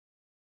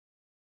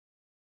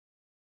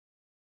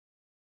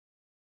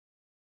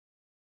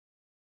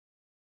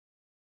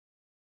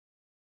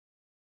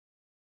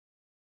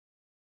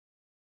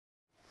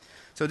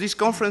So this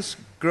conference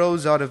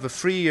grows out of a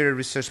 3-year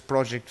research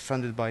project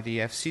funded by the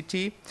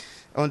FCT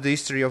on the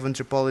history of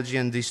anthropology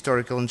and the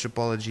historical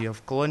anthropology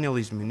of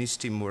colonialism in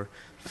East Timor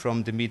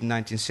from the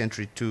mid-19th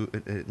century to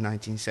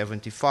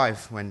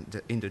 1975, when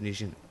the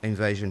Indonesian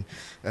invasion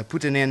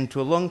put an end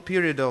to a long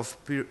period of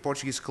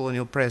Portuguese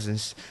colonial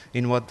presence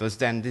in what was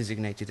then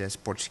designated as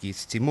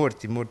Portuguese Timor,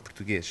 Timor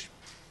Português.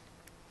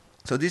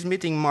 So this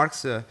meeting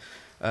marks a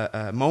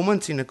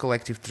moment in a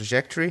collective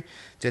trajectory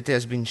that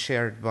has been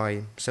shared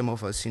by some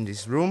of us in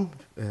this room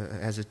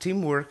as a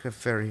teamwork, a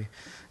very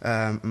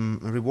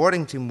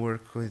rewarding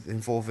teamwork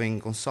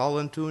involving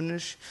Gonçalo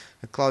Antunes,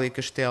 Cláudia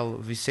Castelo,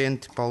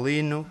 Vicente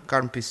Paulino,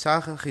 Carmen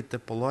Pissarra, Rita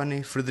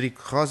Poloni,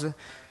 Frederico Rosa,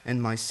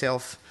 and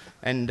myself.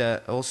 And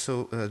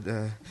also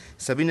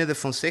Sabina de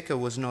Fonseca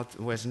was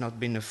not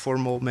been a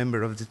formal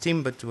member of the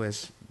team, but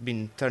has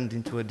been turned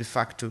into a de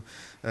facto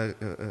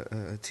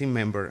team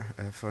member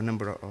for a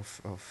number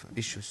of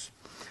issues.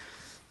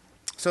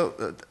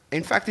 So,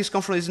 in fact, this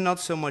conference is not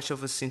so much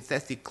of a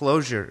synthetic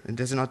closure.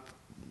 It's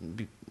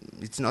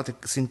not a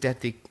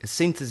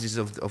synthesis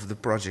of the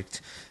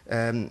project.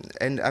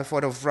 And I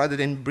thought of, rather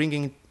than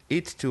bringing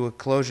it to a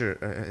closure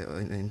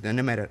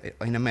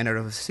in a manner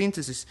of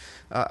synthesis,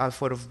 I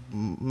thought of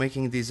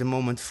making this a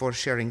moment for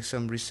sharing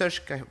some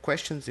research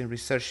questions and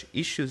research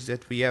issues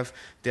that we have,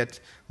 that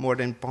more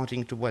than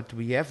pointing to what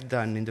we have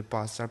done in the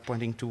past are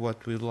pointing to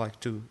what we'd like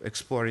to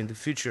explore in the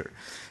future.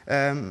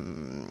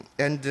 In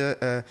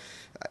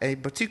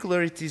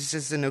particular, it is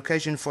as an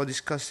occasion for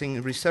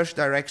discussing research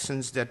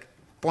directions that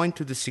point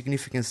to the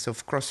significance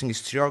of crossing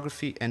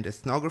historiography and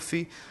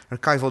ethnography,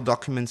 archival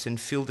documents and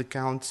field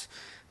accounts,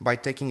 by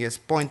taking as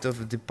point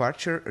of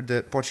departure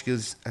the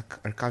Portuguese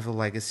archival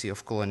legacy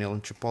of colonial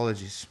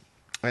anthropologies.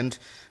 And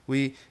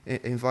we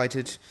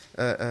invited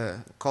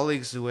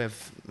colleagues who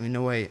have, in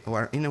a way,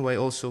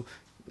 also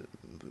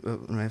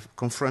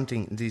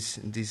confronting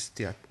these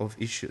type of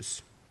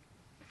issues.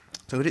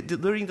 So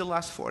during the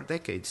last 4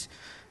 decades,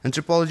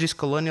 anthropology's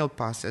colonial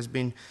past has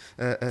been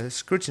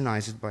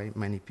scrutinized by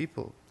many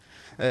people.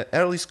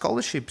 Early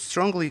scholarship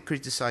strongly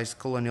criticized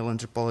colonial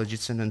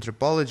anthropologists and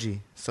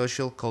anthropology,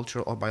 social,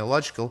 cultural, or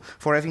biological,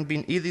 for having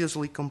been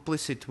hideously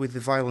complicit with the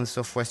violence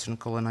of Western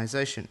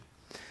colonization.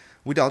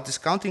 Without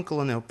discounting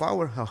colonial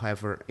power,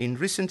 however, in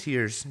recent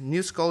years,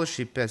 new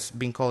scholarship has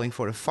been calling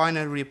for a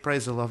finer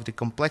reappraisal of the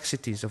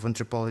complexities of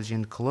anthropology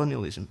and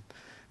colonialism.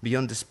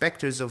 Beyond the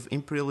specters of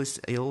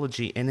imperialist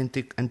ideology and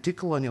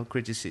anti-colonial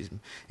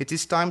criticism, it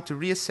is time to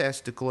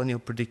reassess the colonial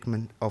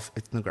predicament of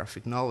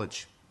ethnographic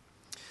knowledge.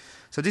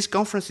 So this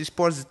conference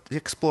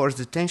explores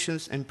the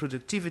tensions and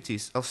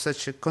productivities of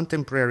such a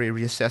contemporary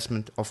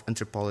reassessment of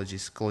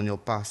anthropology's colonial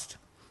past.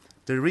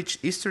 The rich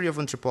history of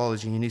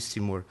anthropology in East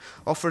Timor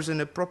offers an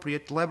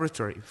appropriate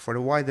laboratory for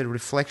a wider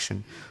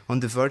reflection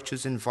on the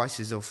virtues and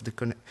vices of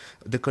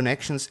the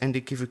connections and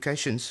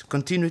equivocations,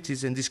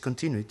 continuities and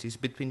discontinuities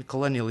between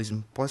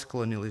colonialism,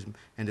 post-colonialism,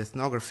 and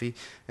ethnography,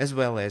 as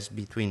well as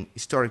between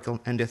historical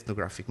and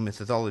ethnographic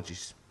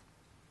methodologies.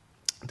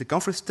 The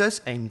conference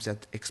thus aims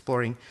at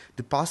exploring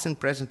the past and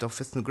present of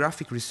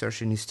ethnographic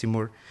research in East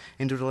Timor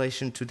in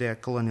relation to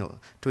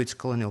its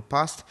colonial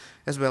past,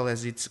 as well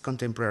as its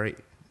contemporary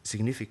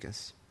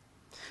significance.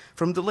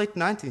 From the late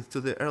 19th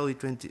to the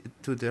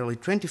early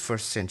 21st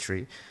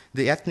century,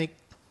 the ethnic,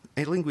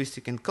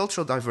 linguistic, and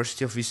cultural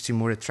diversity of East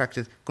Timor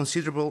attracted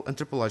considerable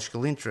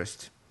anthropological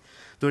interest.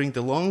 During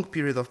the long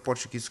period of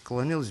Portuguese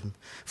colonialism,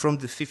 from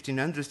the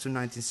 1500s to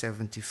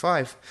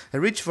 1975, a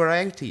rich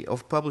variety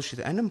of published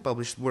and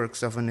unpublished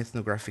works of an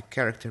ethnographic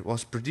character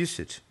was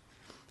produced.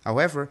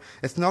 However,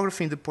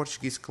 ethnography in the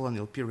Portuguese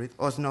colonial period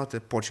was not a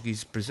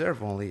Portuguese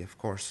preserve only, of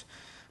course.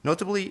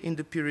 Notably, in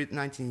the period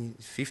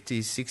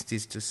 1950s,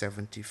 60s to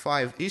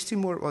 75, East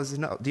Timor was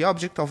the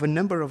object of a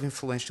number of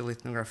influential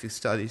ethnographic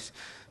studies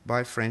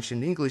by French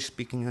and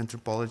English-speaking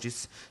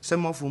anthropologists,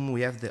 some of whom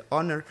we have the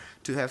honor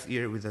to have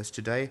here with us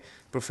today,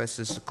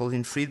 Professors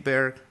Claudine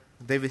Friedberg,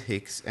 David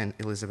Hicks, and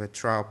Elizabeth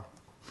Traube.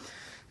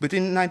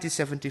 Between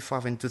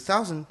 1975 and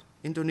 2000,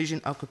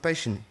 Indonesian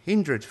occupation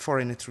hindered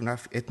foreign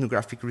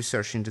ethnographic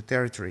research in the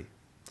territory.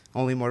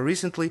 Only more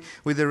recently,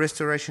 with the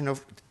restoration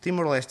of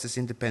Timor-Leste's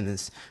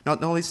independence,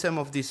 not only some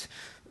of these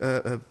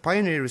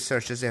pioneer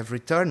researchers have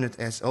returned,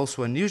 as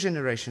also a new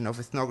generation of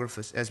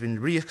ethnographers has been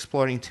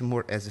re-exploring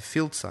Timor as a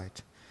field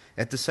site.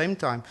 At the same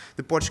time,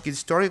 the Portuguese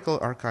historical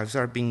archives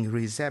are being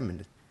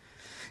re-examined.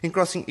 In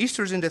Crossing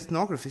Histories and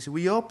Ethnographies,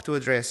 we hope to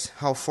address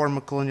how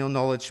former colonial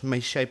knowledge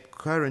may shape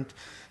current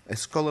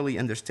scholarly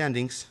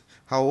understandings,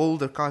 how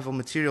old archival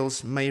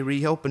materials may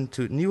reopen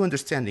to new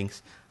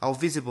understandings, how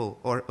visible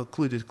or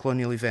occluded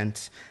colonial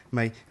events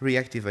may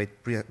reactivate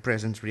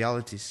present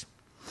realities.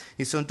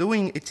 In so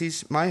doing, it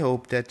is my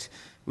hope that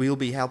we will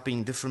be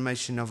helping the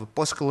formation of a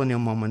post-colonial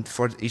moment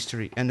for the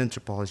history and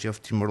anthropology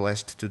of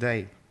Timor-Leste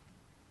today.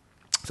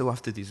 So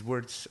after these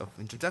words of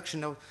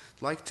introduction, I would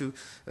like to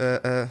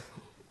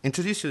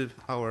introduce you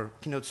our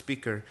keynote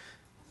speaker,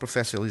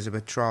 Professor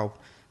Elizabeth Traube.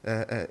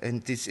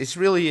 And it's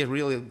really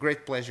a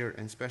great pleasure,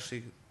 and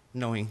especially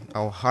knowing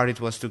how hard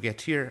it was to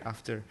get here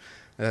after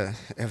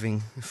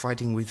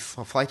fighting with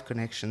flight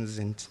connections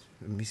and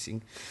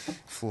missing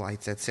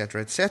flights,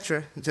 etc.,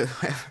 etc. To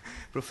have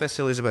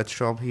Professor Elizabeth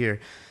Traube here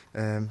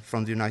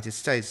from the United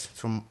States,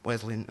 from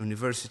Wesleyan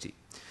University.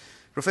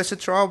 Professor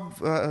Traube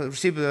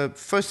received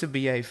first a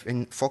BA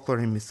in folklore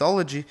and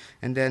mythology,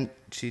 and then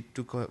she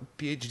took a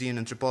PhD in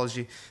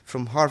anthropology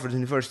from Harvard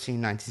University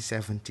in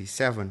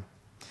 1977.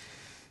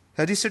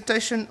 Her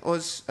dissertation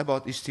was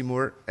about East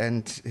Timor,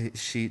 and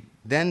she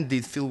then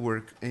did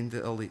fieldwork in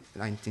the early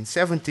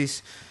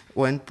 1970s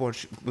when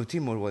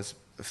Timor was,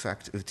 in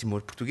fact,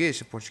 Timor Portuguese,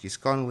 a Portuguese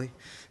colony,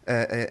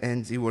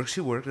 and she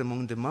worked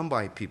among the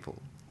Mambai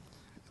people.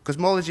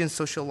 Cosmology and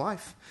Social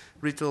Life,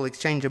 Ritual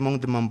Exchange Among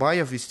the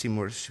Mambai of East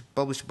Timor,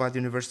 published by the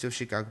University of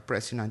Chicago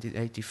Press in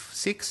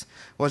 1986,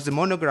 was the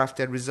monograph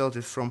that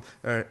resulted from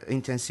her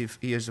intensive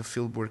years of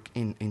fieldwork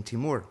in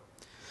Timor.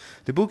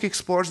 The book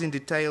explores in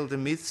detail the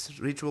myths,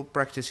 ritual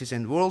practices,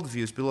 and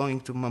worldviews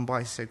belonging to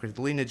Mambai sacred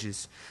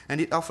lineages,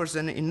 and it offers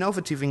an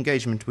innovative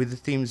engagement with the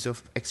themes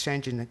of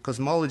exchange and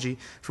cosmology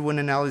through an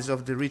analysis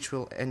of the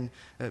ritual and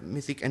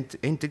mythic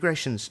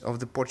integrations of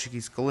the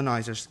Portuguese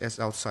colonizers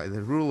as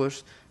outsider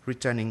rulers,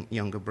 returning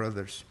younger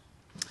brothers.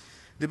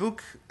 The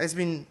book has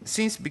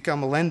since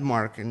become a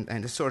landmark and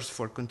a source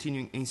for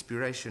continuing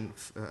inspiration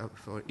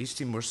for East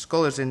Timor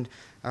scholars, and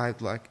I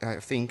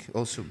think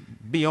also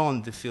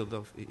beyond the field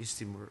of East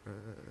Timor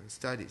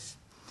studies.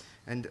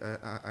 And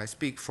I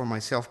speak for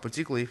myself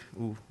particularly,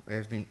 who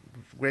have been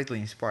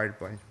greatly inspired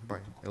by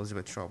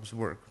Elizabeth Traube's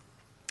work.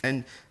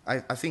 And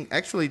I think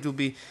actually it would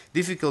be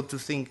difficult to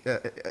think,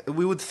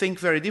 we would think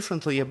very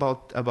differently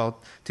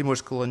about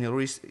Timor's colonial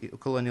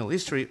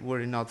history were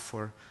it not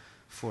for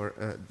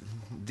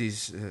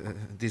this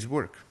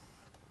work.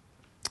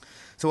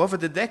 So over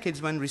the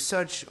decades when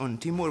research on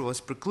Timor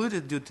was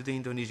precluded due to the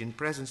Indonesian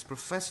presence,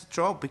 Professor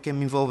Traube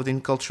became involved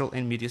in cultural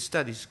and media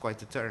studies, quite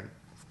a turn,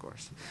 of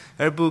course.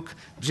 Her book,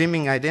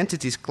 Dreaming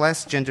Identities,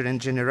 Class, Gender and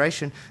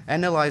Generation,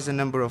 analyzed a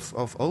number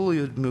of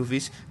Hollywood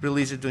movies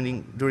released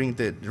during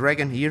the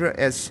Reagan era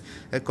as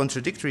a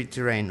contradictory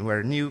terrain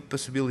where new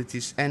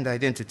possibilities and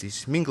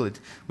identities mingled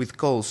with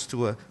calls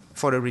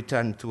for a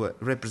return to a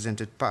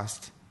represented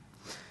past.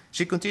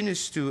 She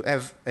continues to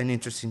have an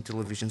interest in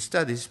television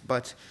studies,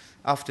 but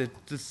after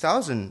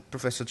 2000,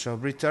 Professor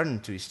Traube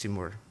returned to East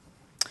Timor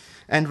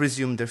and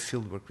resumed her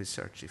fieldwork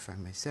research, if I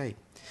may say.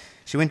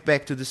 She went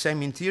back to the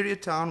same interior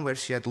town where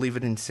she had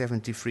lived in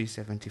 73,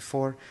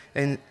 74,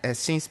 and has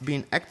since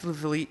been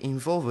actively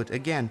involved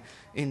again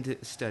in the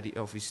study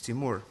of East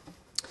Timor.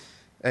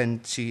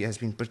 And she has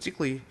been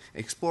particularly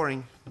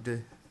exploring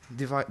the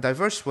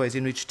diverse ways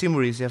in which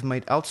Timorese have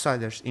made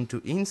outsiders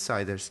into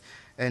insiders,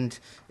 and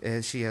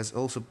she has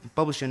also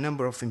published a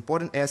number of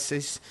important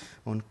essays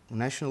on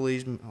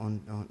nationalism,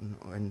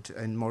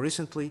 and more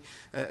recently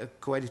a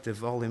co-edited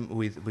volume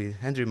with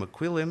Henry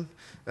McWilliam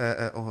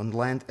on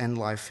land and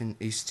life in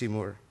East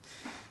Timor.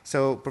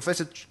 So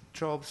Professor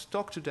Traube's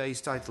talk today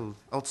is titled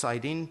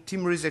Outside In,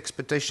 Timorese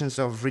Expectations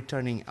of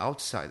Returning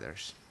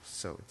Outsiders.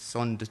 So it's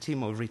on the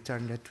theme of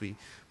return that we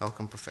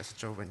welcome Professor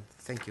Traube, and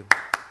thank you.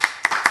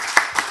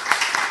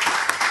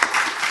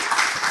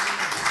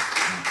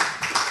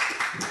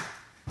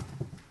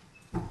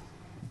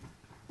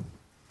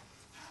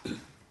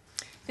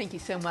 Thank you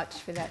so much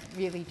for that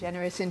really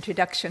generous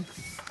introduction.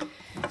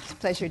 It's a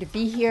pleasure to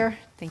be here.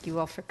 Thank you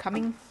all for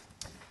coming.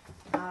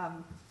 I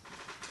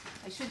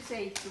should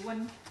say the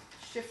one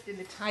shift in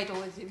the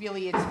title is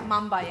it's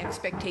Mambai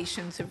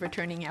expectations of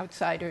returning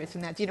outsiders,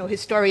 and that's,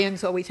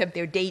 historians always have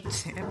their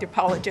dates, and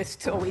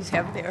anthropologists always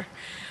have their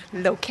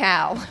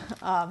locale.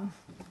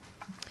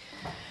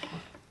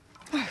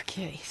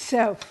 Okay,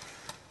 so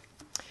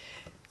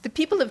the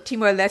people of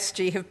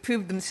Timor-Leste have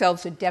proved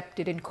themselves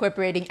adept at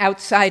incorporating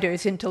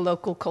outsiders into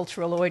local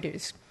cultural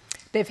orders.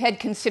 They've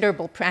had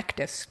considerable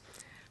practice.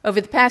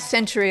 Over the past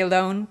century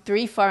alone,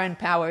 3 foreign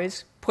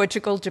powers,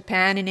 Portugal,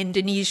 Japan, and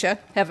Indonesia,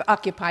 have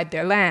occupied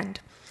their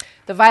land.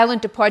 The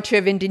violent departure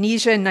of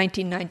Indonesia in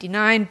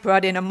 1999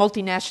 brought in a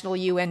multinational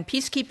UN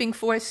peacekeeping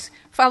force,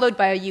 followed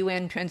by a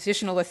UN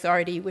transitional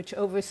authority which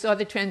oversaw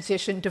the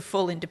transition to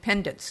full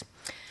independence.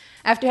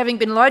 After having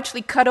been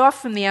largely cut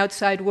off from the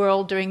outside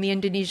world during the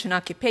Indonesian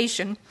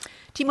occupation,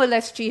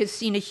 Timor-Leste has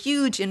seen a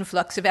huge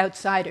influx of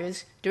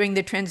outsiders during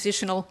the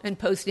transitional and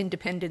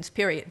post-independence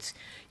periods.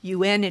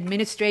 UN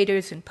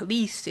administrators and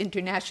police,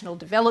 international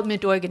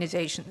development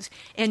organizations,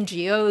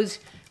 NGOs,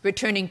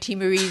 returning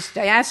Timorese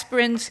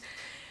diasporans,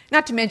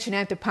 not to mention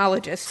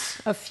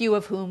anthropologists, a few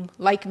of whom,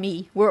 like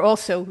me, were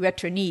also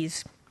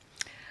returnees.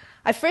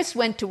 I first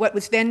went to what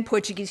was then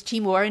Portuguese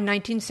Timor in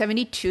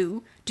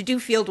 1972 to do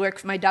fieldwork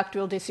for my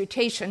doctoral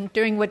dissertation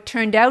during what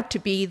turned out to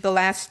be the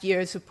last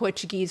years of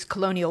Portuguese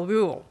colonial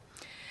rule.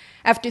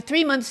 After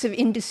 3 months of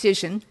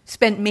indecision,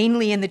 spent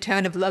mainly in the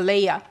town of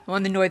Laleia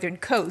on the northern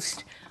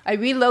coast, I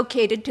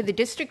relocated to the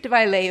district of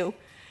Ilhéu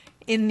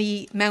in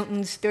the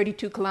mountains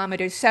 32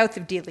 kilometers south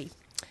of Dili.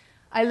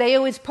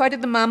 Ilhéu is part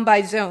of the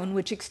Mambai zone,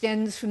 which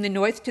extends from the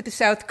north to the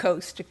south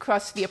coast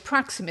across the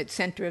approximate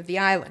center of the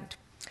island.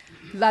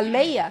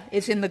 Laleia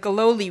is in the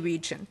Gololi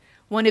region,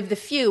 one of the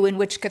few in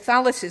which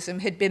Catholicism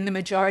had been the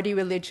majority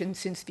religion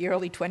since the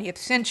early 20th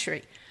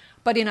century.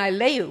 But in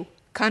Aileu,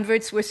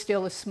 converts were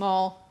still a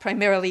small,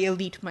 primarily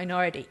elite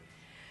minority.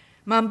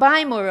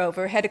 Mambai,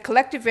 moreover, had a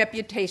collective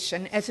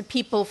reputation as a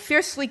people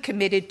fiercely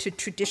committed to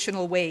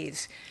traditional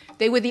ways.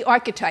 They were the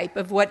archetype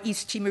of what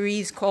East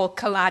Timorese call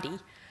kaladi,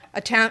 a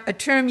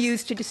term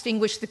used to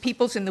distinguish the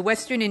peoples in the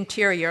western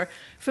interior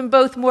from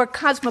both more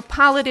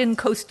cosmopolitan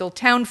coastal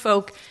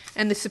townfolk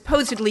and the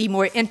supposedly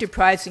more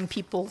enterprising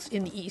peoples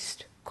in the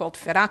east, called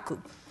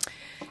Feraku.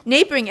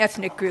 Neighboring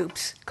ethnic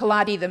groups,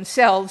 Kaladi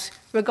themselves,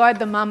 regard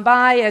the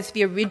Mambai as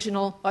the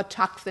original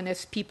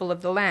autochthonous people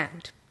of the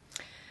land.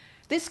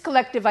 This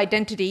collective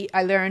identity,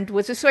 I learned,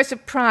 was a source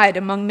of pride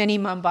among many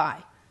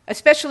Mambai,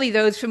 especially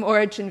those from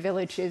origin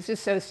villages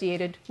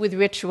associated with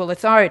ritual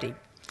authority.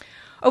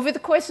 Over the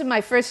course of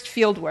my first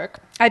fieldwork,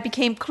 I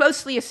became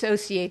closely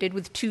associated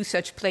with two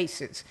such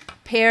places,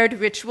 paired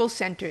ritual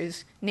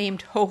centers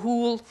named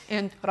Hohul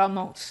and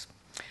Ramos.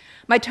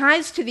 My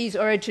ties to these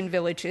origin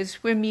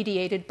villages were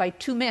mediated by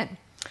two men,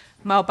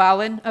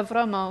 Maubalan of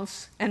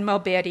Ramos and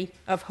Mauberi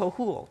of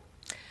Hohul.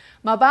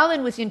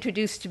 Maubalan was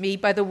introduced to me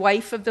by the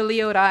wife of the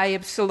Leorai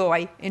of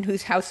Soloi, in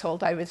whose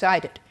household I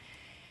resided.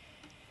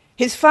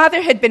 His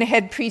father had been a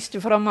head priest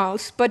of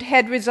Ramos, but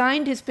had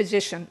resigned his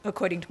position,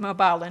 according to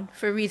Maubalan,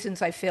 for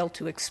reasons I failed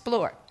to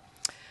explore.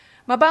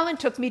 Maubalan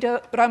took me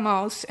to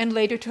Ramos and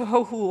later to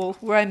Hohul,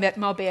 where I met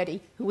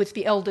Mauberi, who was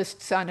the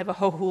eldest son of a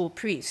Hohul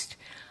priest.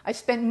 I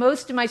spent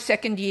most of my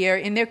second year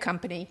in their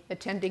company,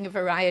 attending a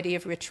variety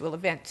of ritual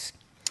events.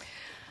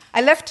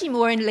 I left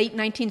Timor in late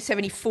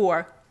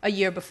 1974, a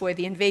year before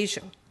the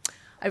invasion.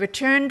 I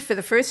returned for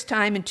the first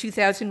time in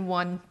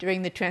 2001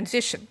 during the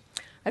transition.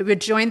 I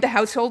rejoined the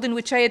household in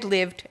which I had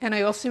lived, and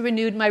I also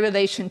renewed my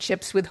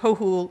relationships with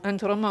Hohul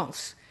and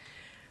Ramos.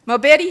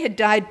 Mauberi had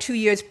died 2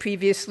 years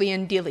previously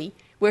in Dili,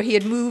 where he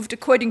had moved,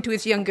 according to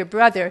his younger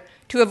brother,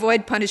 to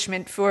avoid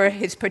punishment for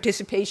his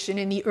participation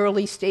in the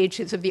early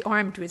stages of the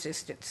armed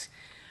resistance.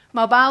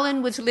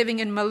 Maubalan was living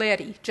in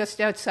Maleri,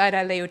 just outside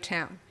Aileu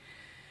town.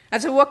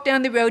 As I walked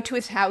down the road to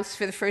his house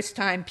for the first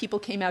time, people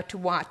came out to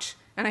watch,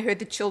 and I heard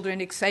the children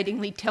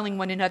excitingly telling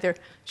one another,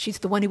 "She's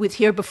the one who was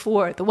here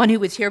before, the one who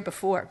was here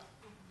before."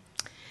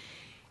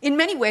 In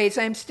many ways,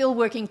 I am still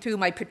working through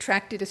my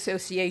protracted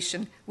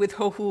association with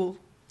Hohul.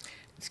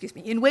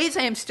 In ways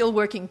I am still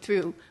working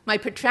through, my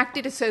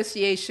protracted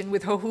association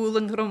with Hohul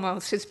and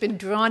Ramos has been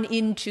drawn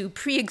into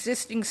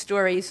pre-existing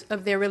stories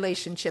of their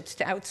relationships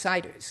to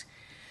outsiders.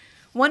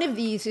 One of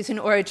these is an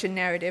origin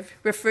narrative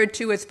referred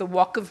to as the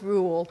Walk of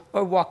Rule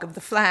or Walk of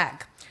the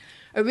Flag.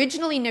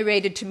 Originally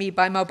narrated to me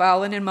by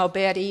Maubalan and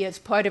Mauberi as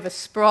part of a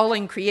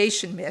sprawling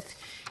creation myth,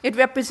 it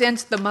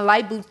represents the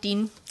Malay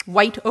Butin,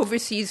 white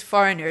overseas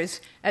foreigners,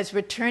 as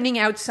returning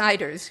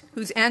outsiders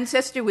whose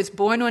ancestor was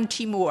born on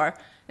Timor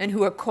and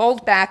who are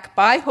called back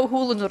by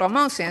Hohul and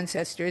Ramos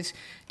ancestors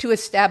to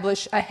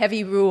establish a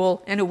heavy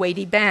rule and a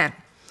weighty ban.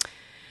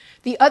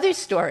 The other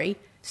story,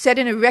 set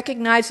in a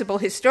recognizable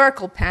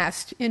historical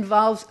past,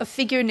 involves a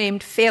figure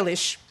named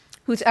Felish,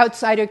 whose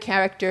outsider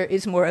character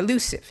is more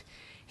elusive.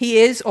 He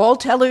is, all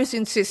tellers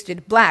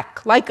insisted,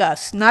 black, like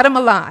us, not a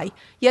Malay,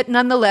 yet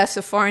nonetheless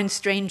a foreign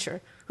stranger,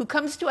 who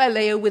comes to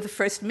Aileu with the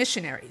first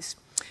missionaries.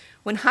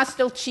 When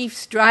hostile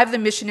chiefs drive the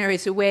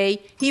missionaries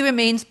away, he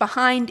remains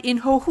behind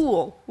in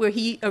Hohul, where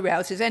he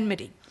arouses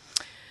enmity.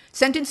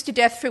 Sentenced to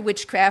death for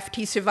witchcraft,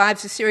 he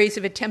survives a series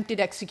of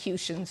attempted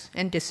executions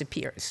and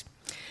disappears.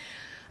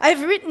 I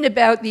have written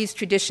about these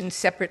traditions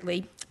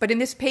separately, but in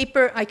this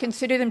paper I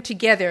consider them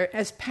together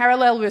as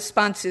parallel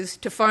responses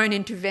to foreign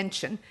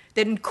intervention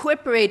that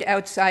incorporate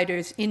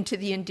outsiders into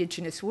the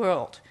indigenous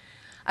world.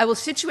 I will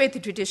situate the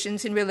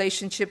traditions in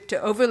relationship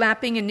to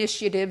overlapping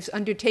initiatives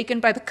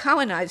undertaken by the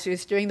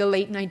colonizers during the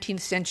late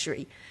 19th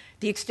century,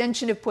 the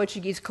extension of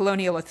Portuguese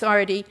colonial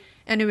authority,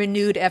 and a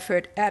renewed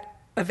effort at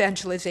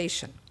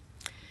evangelization.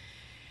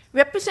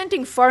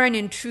 Representing foreign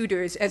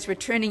intruders as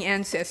returning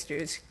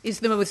ancestors is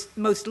the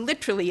most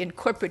literally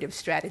incorporative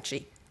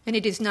strategy, and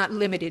it is not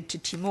limited to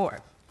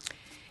Timor.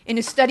 In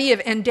a study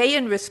of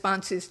Andean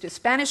responses to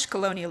Spanish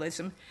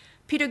colonialism,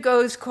 Peter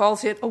Goes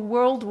calls it a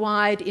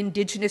worldwide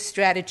indigenous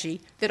strategy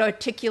that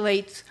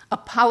articulates a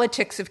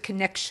politics of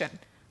connection,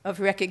 of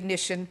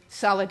recognition,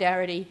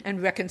 solidarity,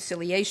 and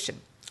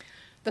reconciliation.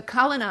 The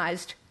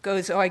colonized,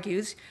 Goes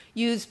argues,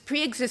 used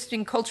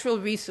pre-existing cultural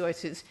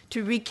resources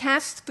to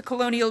recast the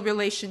colonial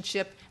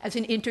relationship as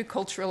an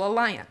intercultural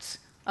alliance,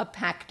 a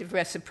pact of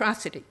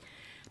reciprocity.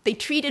 They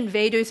treat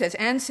invaders as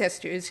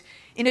ancestors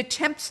in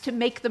attempts to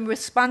make them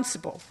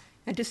responsible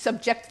and to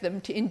subject them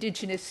to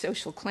indigenous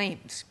social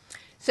claims.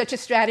 Such a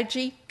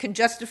strategy can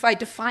justify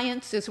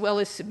defiance as well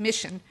as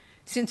submission,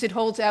 since it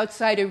holds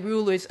outsider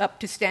rulers up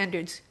to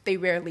standards they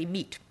rarely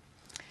meet.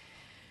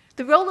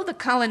 The role of the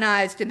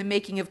colonized in the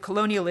making of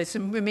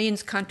colonialism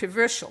remains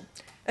controversial,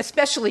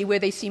 especially where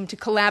they seem to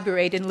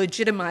collaborate in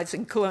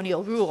legitimizing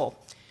colonial rule.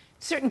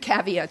 Certain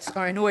caveats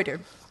are in order.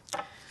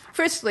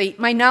 Firstly,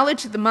 my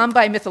knowledge of the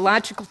Mambai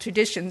mythological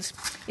traditions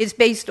is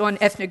based on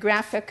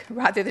ethnographic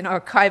rather than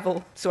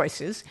archival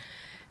sources,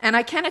 and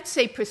I cannot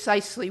say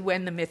precisely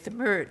when the myth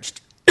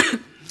emerged.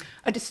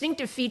 A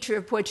distinctive feature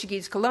of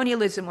Portuguese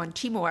colonialism on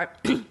Timor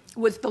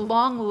was the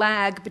long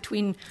lag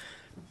between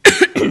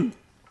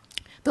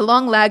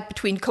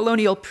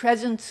colonial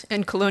presence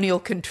and colonial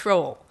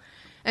control,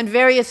 and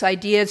various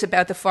ideas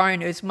about the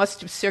foreigners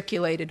must have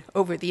circulated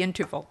over the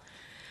interval.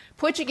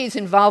 Portuguese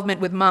involvement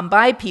with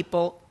Mambai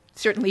people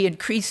certainly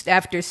increased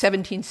after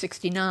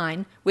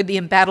 1769, when the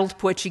embattled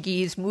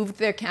Portuguese moved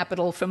their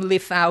capital from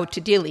Lifau to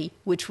Dili,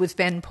 which was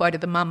then part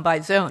of the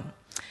Mambai zone.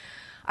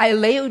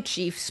 Aileu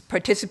chiefs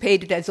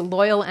participated as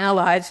loyal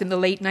allies in the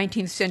late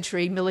 19th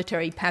century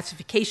military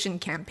pacification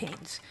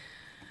campaigns.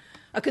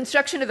 A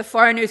construction of the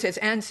foreigners as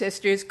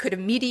ancestors could have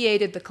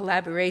mediated the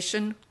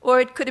collaboration, or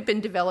it could have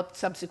been developed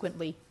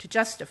subsequently to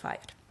justify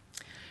it.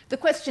 The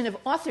question of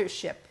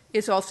authorship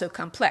is also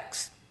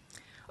complex.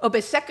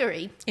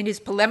 Obesekere, in his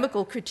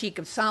polemical critique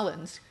of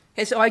Salins,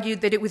 has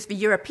argued that it was the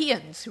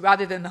Europeans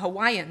rather than the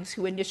Hawaiians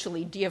who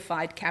initially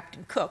deified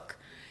Captain Cook,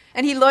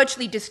 and he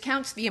largely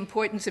discounts the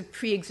importance of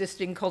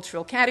pre-existing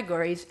cultural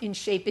categories in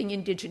shaping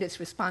indigenous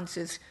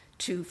responses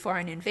to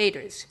foreign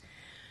invaders.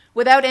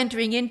 Without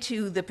entering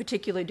into the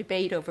particular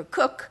debate over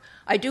Cook,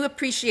 I do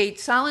appreciate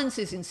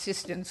Salins'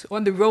 insistence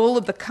on the role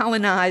of the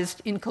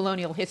colonized in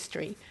colonial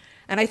history,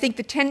 and I think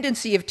the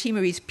tendency of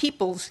Timorese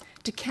peoples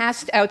to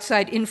cast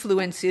outside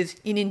influences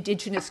in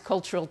indigenous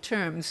cultural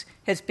terms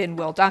has been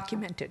well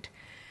documented.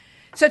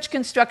 Such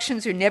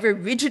constructions are never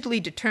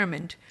rigidly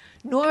determined,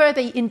 nor are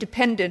they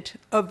independent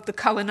of the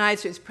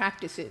colonizers'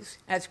 practices,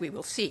 as we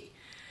will see.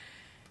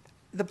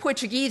 The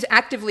Portuguese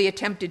actively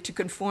attempted to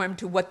conform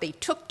to what they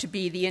took to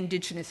be the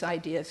indigenous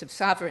ideas of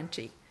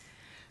sovereignty.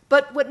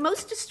 But what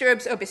most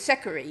disturbs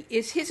Obesekere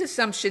is his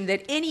assumption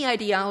that any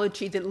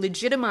ideology that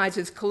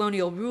legitimizes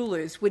colonial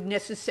rulers would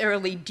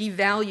necessarily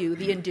devalue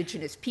the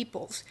indigenous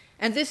peoples,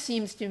 and this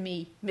seems to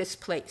me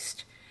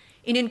misplaced.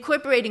 In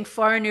incorporating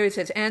foreigners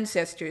as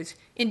ancestors,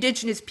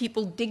 indigenous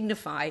people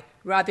dignify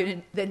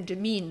rather than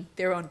demean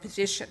their own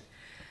position.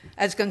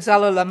 As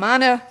Gonçalo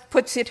Lamana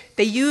puts it,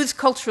 they use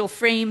cultural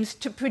frames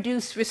to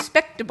produce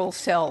respectable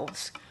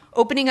selves,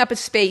 opening up a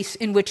space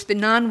in which the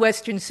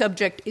non-Western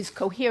subject is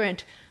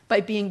coherent by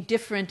being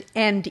different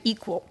and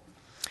equal.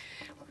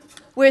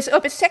 Whereas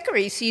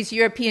Obesekere sees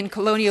European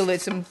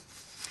colonialism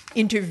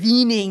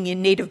intervening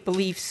in native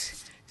beliefs,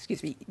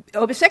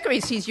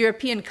 Obesekere sees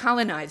European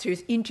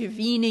colonizers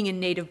intervening in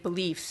native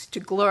beliefs to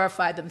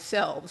glorify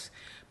themselves.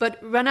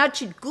 But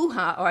Ranajit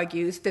Guha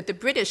argues that the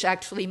British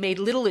actually made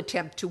little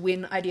attempt to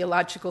win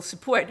ideological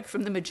support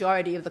from the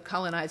majority of the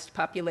colonized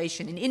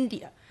population in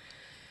India.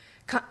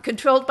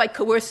 Controlled by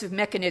coercive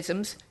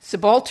mechanisms,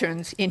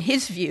 subalterns, in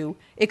his view,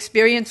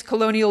 experience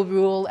colonial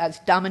rule as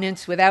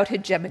dominance without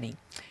hegemony,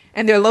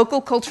 and their local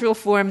cultural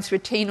forms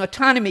retain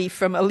autonomy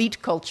from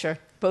elite culture,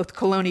 both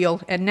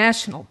colonial and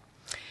national.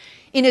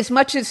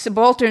 Inasmuch as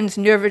subalterns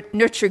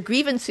nurture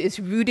grievances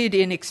rooted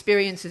in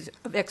experiences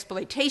of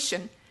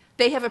exploitation,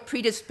 they have a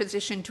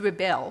predisposition to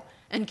rebel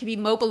and can be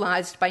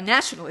mobilized by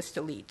nationalist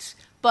elites.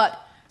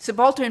 But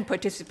subaltern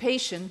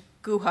participation,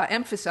 Guha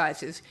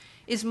emphasizes,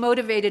 is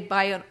motivated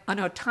by an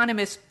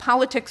autonomous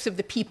politics of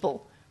the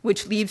people,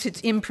 which leaves its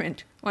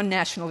imprint on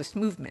nationalist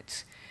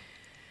movements.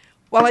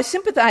 While I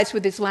sympathize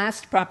with his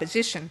last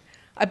proposition,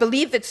 I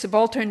believe that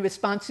subaltern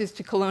responses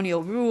to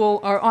colonial rule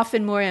are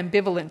often more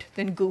ambivalent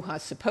than Guha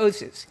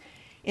supposes.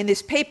 In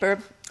this paper,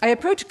 I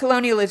approach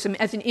colonialism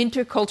as an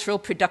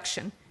intercultural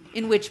production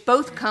in which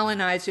both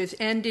colonizers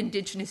and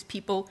indigenous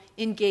people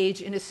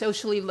engage in a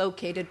socially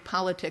located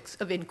politics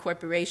of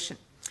incorporation.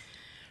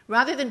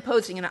 Rather than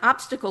posing an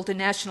obstacle to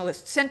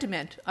nationalist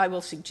sentiment, I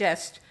will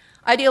suggest,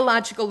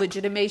 ideological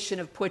legitimation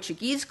of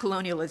Portuguese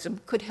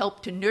colonialism could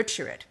help to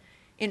nurture it,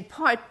 in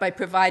part by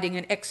providing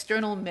an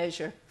external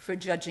measure for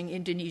judging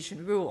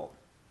Indonesian rule.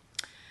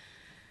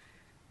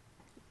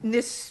 In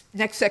this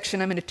next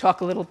section, I'm going to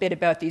talk a little bit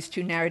about these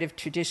two narrative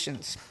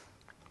traditions.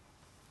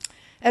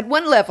 At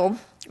one level,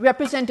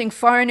 representing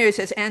foreigners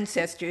as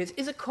ancestors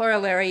is a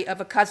corollary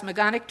of a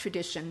cosmogonic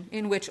tradition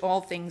in which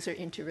all things are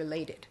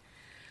interrelated.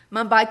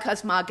 Mambai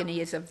cosmogony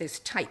is of this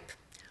type.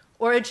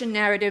 Origin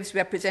narratives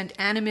represent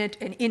animate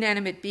and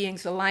inanimate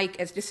beings alike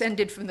as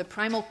descended from the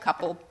primal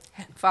couple,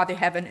 Father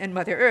Heaven and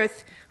Mother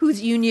Earth,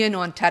 whose union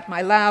on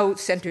Tatmailau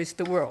centers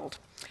the world.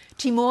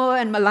 Timor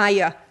and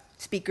Malaya,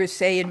 speakers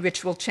say in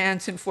ritual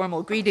chants and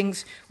formal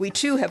greetings, we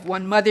too have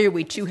one mother,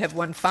 we too have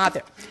one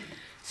father.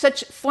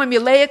 Such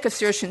formulaic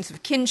assertions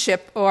of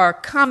kinship are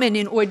common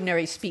in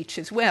ordinary speech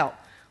as well,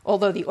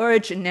 although the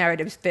origin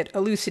narratives that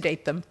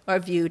elucidate them are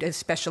viewed as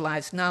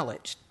specialized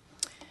knowledge.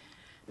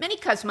 Many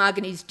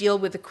cosmogonies deal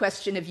with the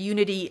question of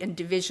unity and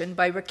division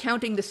by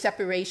recounting the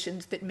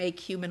separations that make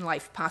human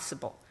life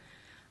possible.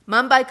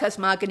 Mambai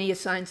cosmogony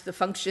assigns the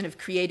function of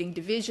creating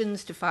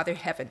divisions to Father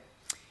Heaven.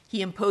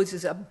 He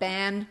imposes a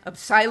ban of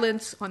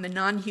silence on the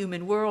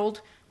non-human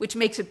world, which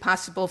makes it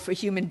possible for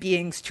human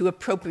beings to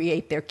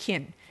appropriate their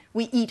kin.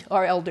 We eat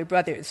our elder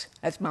brothers,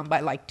 as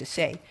Mambai liked to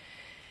say.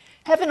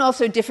 Heaven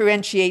also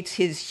differentiates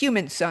his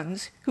human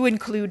sons, who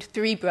include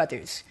 3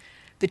 brothers.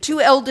 The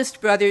two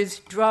eldest brothers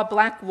draw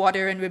black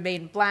water and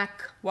remain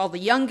black, while the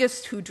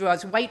youngest, who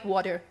draws white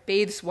water,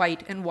 bathes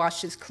white and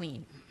washes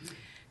clean.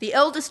 The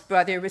eldest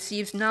brother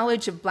receives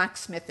knowledge of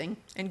blacksmithing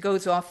and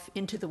goes off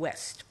into the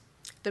west.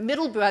 The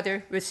middle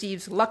brother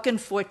receives luck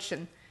and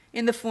fortune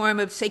in the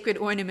form of sacred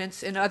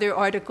ornaments and other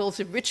articles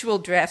of ritual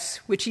dress,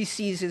 which he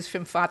seizes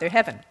from Father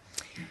Heaven.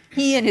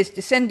 He and his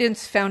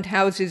descendants found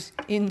houses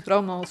in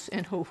Romos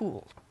and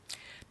Hohul.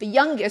 The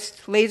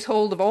youngest lays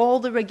hold of all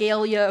the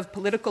regalia of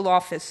political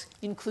office,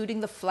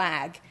 including the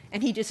flag,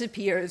 and he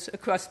disappears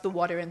across the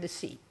water and the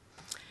sea.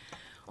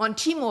 On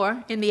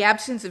Timor, in the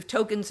absence of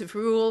tokens of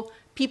rule,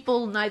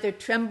 people neither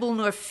tremble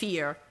nor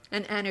fear,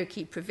 and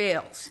anarchy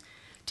prevails.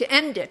 To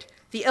end it,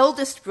 the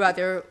eldest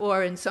brother,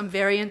 or in some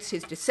variants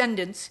his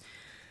descendants,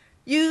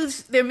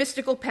 use their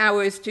mystical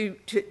powers to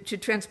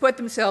transport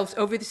themselves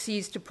over the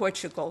seas to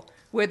Portugal,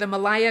 where the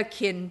Malaya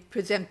kin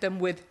present them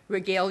with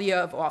regalia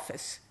of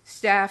office,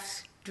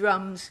 staffs,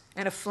 drums,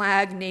 and a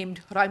flag named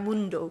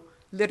Raimundo,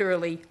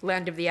 literally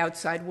land of the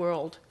outside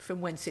world, from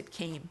whence it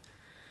came.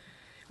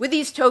 With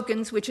these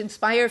tokens, which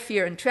inspire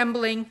fear and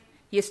trembling,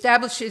 he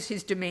establishes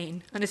his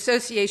domain, an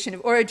association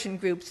of origin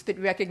groups that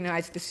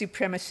recognize the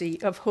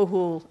supremacy of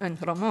Hohul and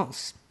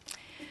Romos.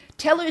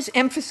 Tellers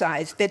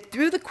emphasize that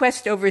through the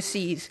quest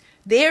overseas,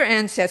 their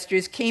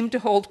ancestors came to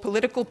hold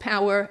political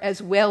power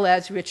as well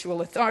as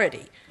ritual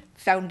authority,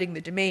 founding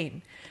the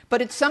domain.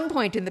 But at some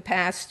point in the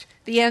past,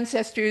 the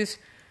ancestors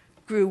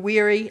grew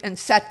weary and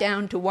sat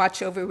down to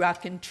watch over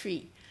rock and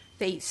tree.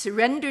 They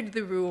surrendered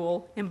the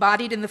rule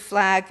embodied in the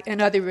flag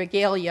and other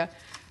regalia,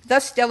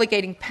 thus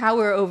delegating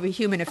power over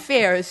human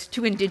affairs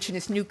to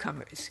indigenous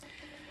newcomers.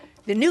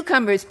 The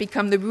newcomers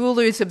become the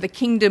rulers of the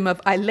kingdom of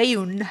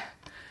Aileun,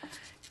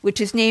 which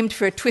is named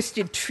for a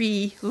twisted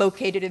tree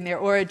located in their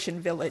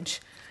origin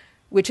village,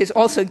 which has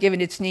also given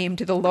its name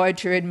to the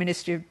larger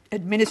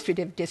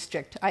administrative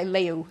district,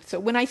 Aileu. So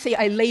when I say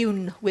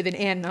Aileun with an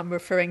N, I'm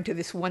referring to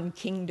this one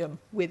kingdom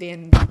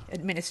within the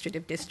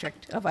administrative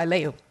district of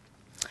Aileu.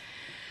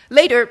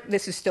 Later,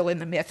 this is still in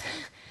the myth,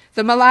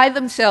 the Malay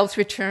themselves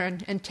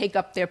return and take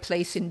up their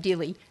place in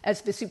Dili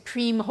as the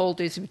supreme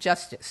holders of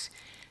justice.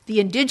 The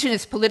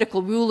indigenous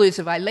political rulers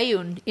of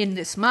Aileun in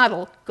this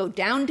model go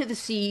down to the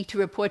sea to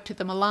report to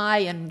the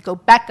Malay and go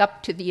back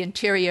up to the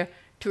interior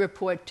to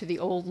report to the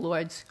old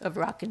lords of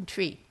rock and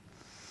tree.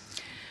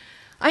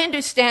 I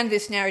understand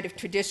this narrative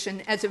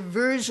tradition as a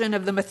version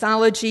of the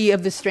mythology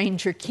of the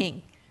stranger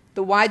king,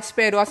 the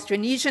widespread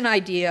Austronesian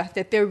idea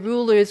that their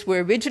rulers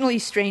were originally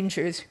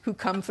strangers who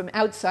come from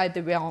outside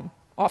the realm,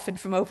 often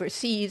from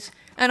overseas,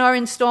 and are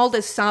installed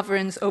as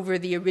sovereigns over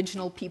the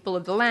original people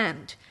of the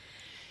land.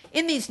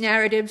 In these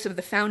narratives of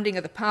the founding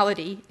of the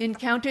polity,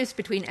 encounters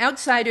between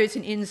outsiders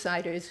and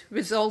insiders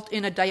result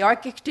in a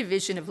diarchic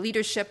division of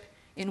leadership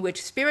in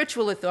which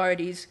spiritual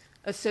authorities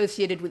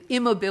associated with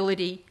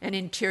immobility and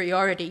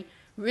interiority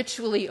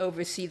ritually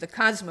oversee the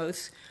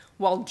cosmos,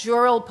 while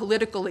jural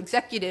political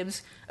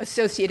executives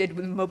associated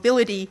with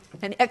mobility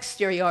and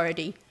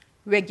exteriority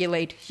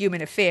regulate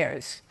human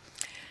affairs.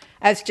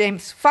 As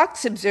James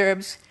Fox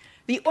observes,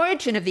 the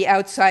origin of the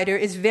outsider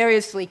is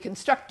variously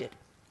constructed.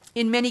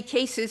 In many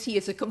cases, he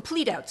is a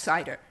complete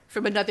outsider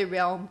from another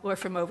realm or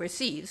from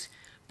overseas,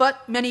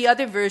 but many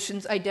other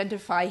versions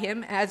identify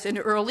him as an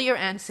earlier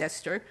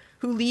ancestor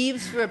who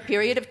leaves for a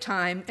period of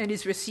time and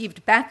is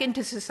received back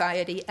into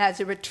society as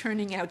a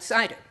returning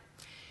outsider.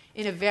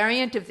 In a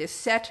variant of this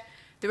set,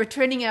 the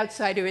returning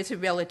outsider is a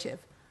relative,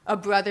 a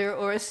brother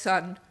or a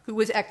son who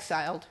was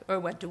exiled or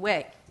went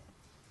away.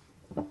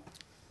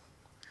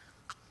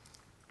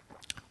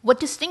 What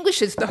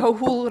distinguishes the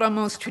Hohul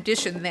Romos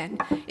tradition, then,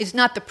 is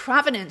not the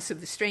provenance of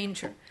the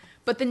stranger,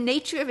 but the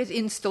nature of his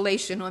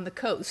installation on the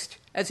coast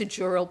as a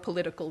jural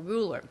political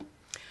ruler.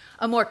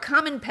 A more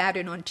common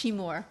pattern on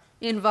Timor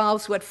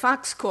involves what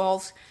Fox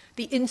calls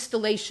the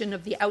installation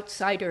of the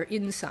outsider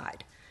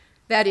inside.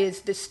 That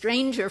is, the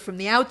stranger from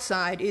the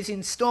outside is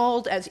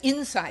installed as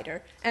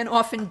insider and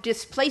often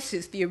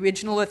displaces the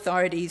original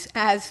authorities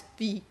as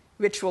the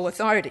ritual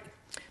authority.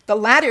 The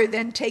latter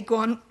then take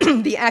on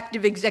the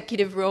active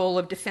executive role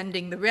of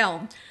defending the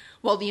realm,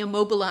 while the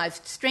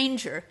immobilized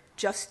stranger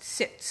just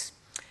sits.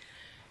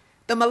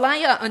 The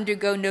Malaya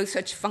undergo no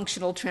such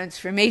functional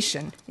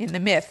transformation in the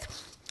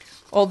myth,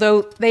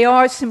 although they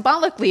are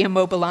symbolically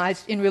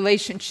immobilized in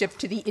relationship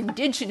to the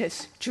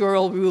indigenous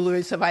jural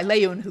rulers of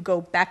Aileun who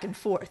go back and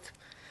forth.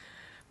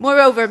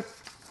 Moreover,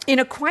 in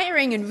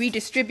acquiring and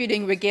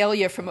redistributing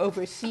regalia from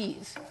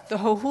overseas, the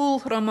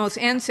Hohul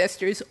Romos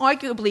ancestors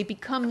arguably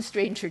become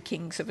stranger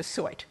kings of a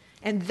sort,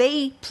 and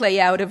they play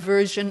out a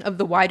version of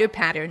the wider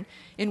pattern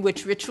in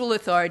which ritual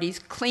authorities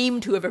claim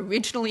to have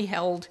originally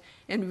held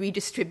and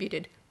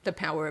redistributed the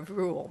power of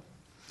rule.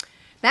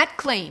 That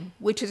claim,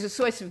 which is a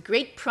source of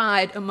great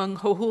pride among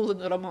Hohul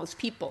and Romos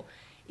people,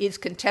 is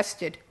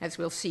contested, as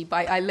we'll see,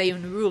 by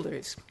Aileun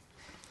rulers.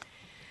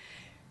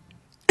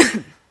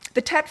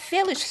 The Tat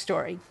Felish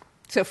story,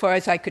 so far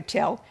as I could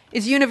tell,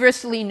 is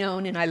universally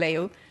known in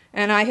Aileu,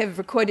 and I have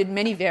recorded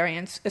many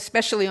variants,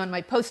 especially on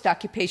my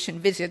post-occupation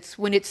visits,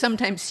 when it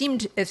sometimes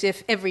seemed as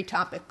if every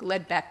topic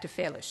led back to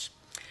Felish.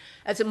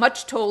 As a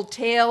much-told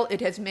tale,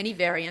 it has many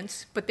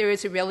variants, but there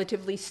is a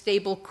relatively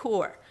stable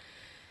core.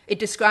 It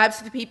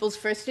describes the people's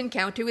first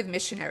encounter with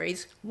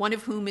missionaries, one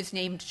of whom is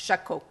named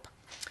Jacob.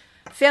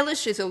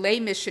 Felish is a lay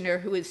missioner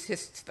who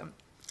assists them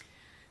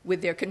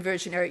with their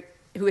conversionary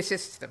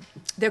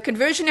Their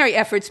conversionary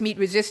efforts meet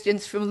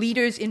resistance from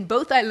leaders in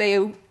both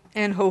Aileu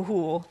and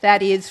Hohul,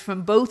 that is,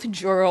 from both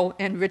jural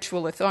and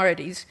ritual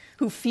authorities,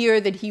 who fear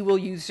that he will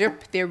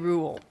usurp their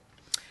rule.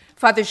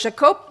 Father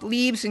Jacob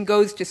leaves and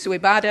goes to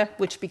Suebada,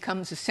 which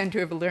becomes a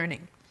center of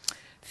learning.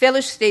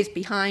 Felish stays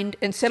behind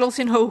and settles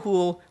in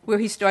Hohul, where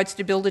he starts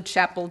to build a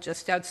chapel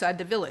just outside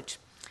the village.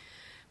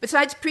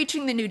 Besides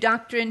preaching the new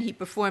doctrine, he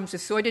performs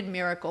assorted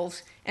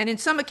miracles, and in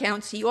some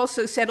accounts he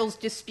also settles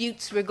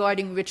disputes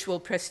regarding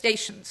ritual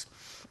prestations.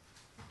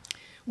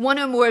 One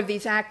or more of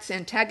these acts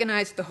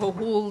antagonize the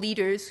Hohul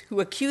leaders, who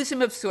accuse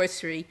him of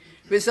sorcery,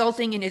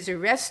 resulting in his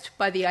arrest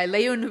by the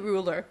Aileun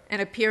ruler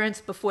and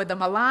appearance before the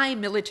Malay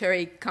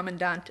military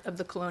commandant of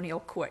the colonial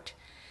court.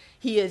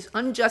 He is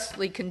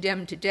unjustly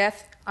condemned to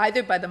death,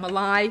 either by the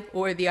Malay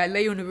or the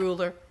Aileun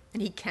ruler,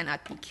 and he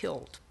cannot be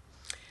killed.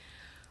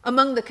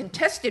 Among the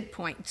contested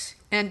points,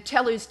 and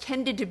tellers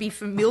tended to be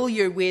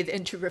familiar with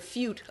and to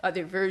refute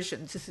other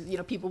versions. This is,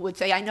 people would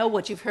say, I know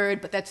what you've heard,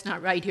 but that's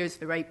not right, here's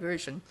the right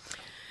version.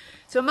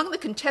 So among the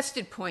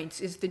contested points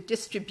is the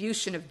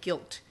distribution of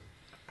guilt.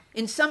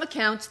 In some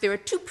accounts, there are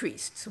two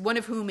priests, one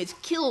of whom is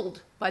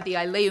killed by the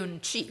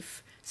Aileun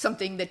chief,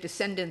 something that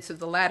descendants of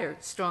the latter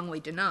strongly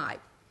deny.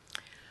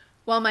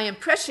 While my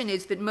impression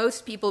is that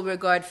most people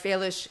regard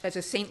Felish as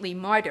a saintly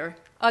martyr,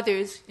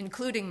 others,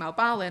 including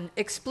Maubalan,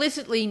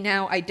 explicitly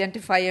now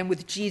identify him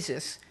with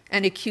Jesus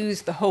and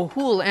accuse the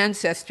Hohul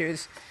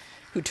ancestors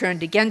who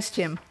turned against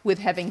him with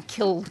having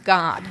killed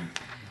God.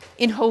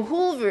 In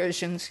Hohul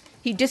versions,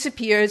 he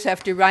disappears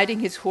after riding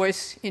his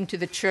horse into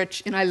the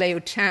church in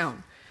Aileu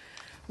town,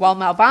 while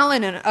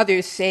Maubalan and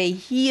others say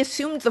he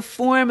assumed the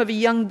form of a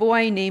young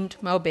boy named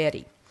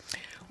Mauberi.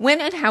 When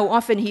and how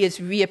often he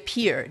has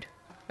reappeared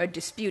are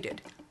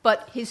disputed,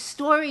 but his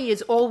story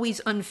is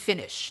always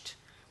unfinished.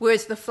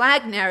 Whereas the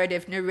flag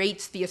narrative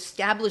narrates the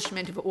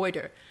establishment of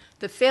order,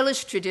 the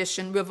Felish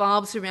tradition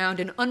revolves around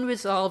an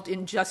unresolved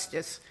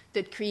injustice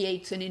that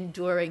creates an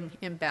enduring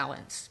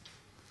imbalance.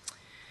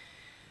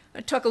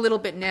 I'll talk a little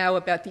bit now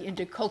about the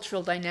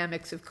intercultural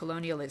dynamics of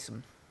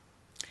colonialism.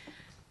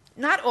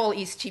 Not all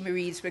East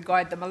Timorese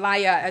regard the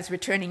Malaya as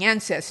returning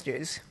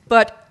ancestors,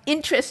 but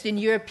interest in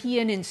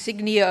European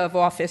insignia of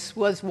office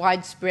was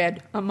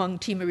widespread among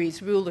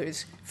Timorese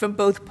rulers from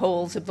both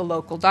poles of the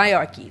local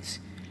diarchies.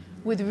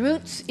 With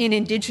roots in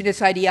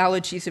indigenous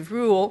ideologies of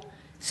rule,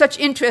 such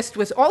interest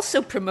was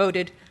also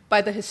promoted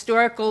by the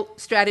historical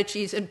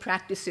strategies and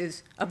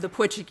practices of the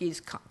Portuguese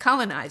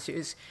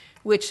colonizers,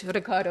 which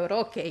Ricardo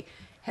Roque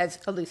has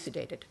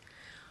elucidated.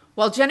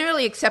 While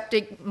generally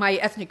accepting my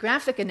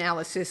ethnographic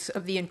analysis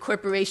of the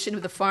incorporation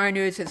of the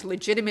foreigners as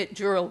legitimate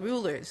jural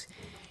rulers,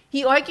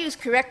 he argues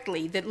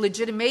correctly that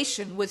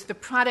legitimation was the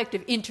product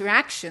of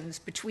interactions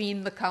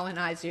between the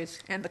colonizers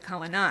and the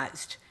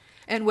colonized.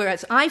 And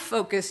whereas I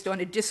focused on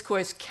a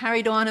discourse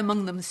carried on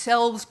among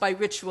themselves by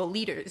ritual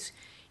leaders,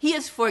 he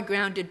has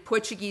foregrounded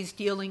Portuguese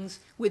dealings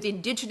with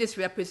indigenous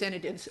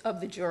representatives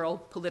of the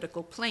jural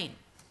political plane.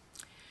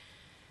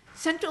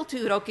 Central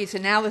to Roque's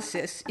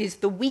analysis is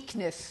the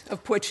weakness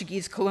of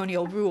Portuguese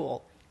colonial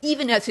rule,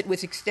 even as it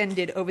was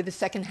extended over the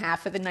second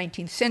half of the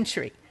 19th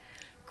century.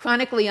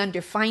 Chronically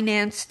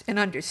underfinanced and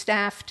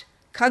understaffed,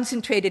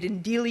 concentrated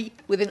in Dili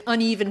with an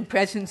uneven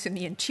presence in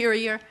the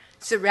interior,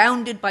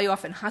 surrounded by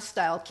often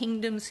hostile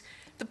kingdoms,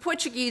 the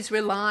Portuguese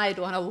relied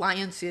on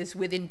alliances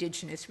with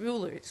indigenous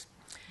rulers.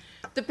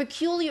 The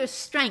peculiar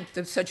strength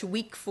of such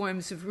weak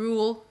forms of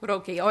rule,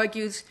 Roque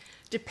argues,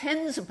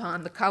 depends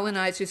upon the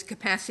colonizer's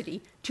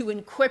capacity to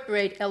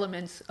incorporate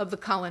elements of the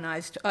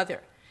colonized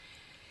other.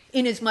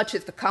 Inasmuch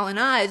as the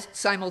colonized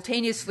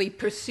simultaneously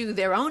pursue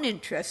their own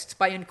interests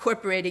by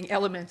incorporating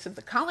elements of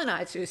the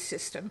colonizer's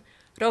system,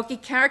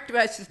 Roque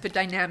characterizes the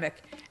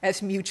dynamic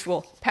as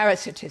mutual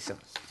parasitism.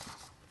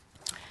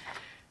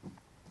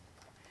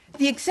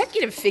 The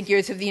executive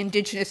figures of the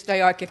indigenous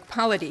diarchic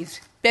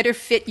polities better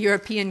fit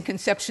European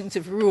conceptions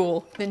of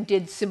rule than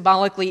did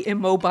symbolically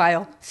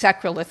immobile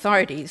sacral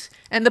authorities,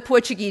 and the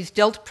Portuguese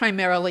dealt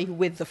primarily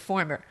with the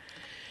former.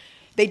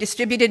 They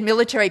distributed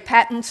military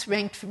patents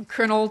ranked from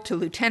colonel to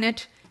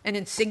lieutenant, and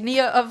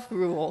insignia of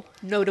rule,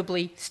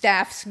 notably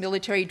staffs,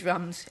 military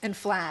drums, and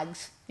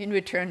flags, in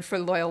return for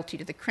loyalty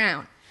to the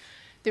crown.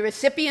 The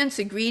recipients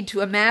agreed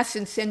to amass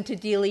and send to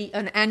Dili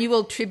an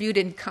annual tribute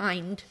in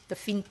kind, the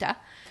finta,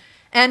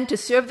 and to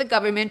serve the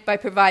government by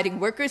providing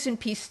workers in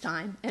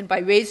peacetime and by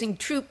raising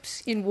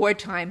troops in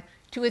wartime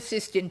to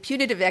assist in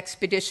punitive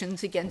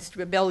expeditions against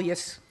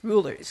rebellious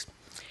rulers.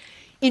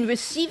 In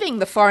receiving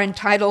the foreign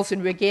titles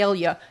and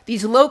regalia,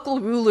 these local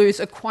rulers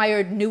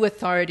acquired new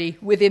authority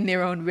within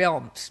their own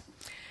realms.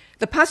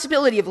 The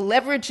possibility of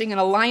leveraging an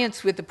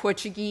alliance with the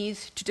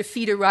Portuguese to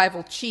defeat a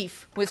rival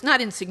chief was not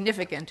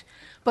insignificant,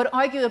 but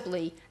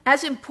arguably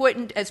as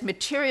important as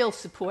material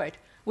support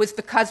was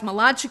the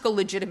cosmological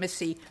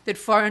legitimacy that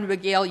foreign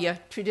regalia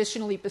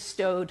traditionally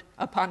bestowed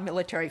upon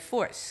military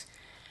force.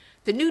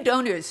 The new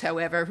donors,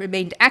 however,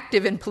 remained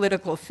active in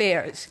political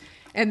affairs,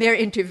 and their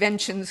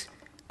interventions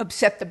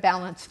upset the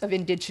balance of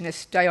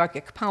indigenous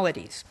diarchic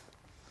polities.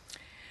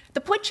 The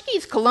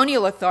Portuguese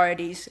colonial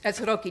authorities, as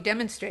Roque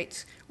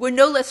demonstrates, were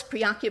no less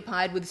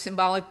preoccupied with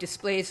symbolic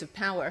displays of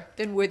power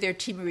than were their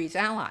Timorese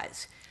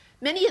allies.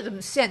 Many of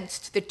them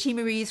sensed that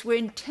Timorese were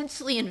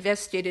intensely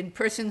invested in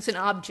persons and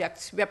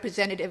objects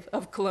representative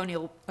of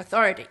colonial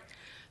authority.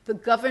 The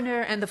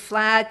governor and the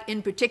flag,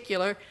 in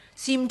particular,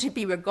 seemed to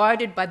be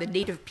regarded by the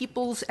native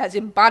peoples as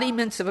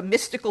embodiments of a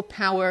mystical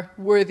power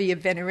worthy of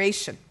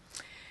veneration.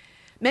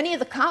 Many of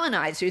the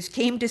colonizers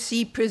came to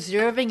see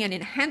preserving and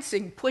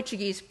enhancing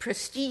Portuguese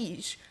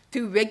prestige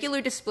through regular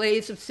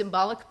displays of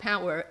symbolic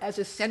power as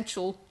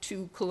essential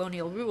to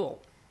colonial rule.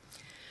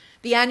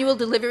 The annual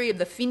delivery of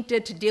the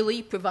Finta to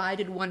Dili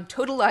provided one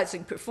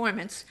totalizing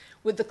performance,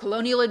 with the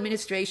colonial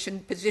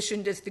administration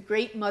positioned as the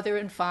great mother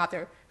and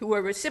father who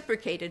were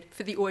reciprocated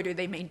for the order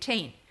they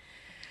maintained.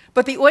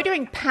 But the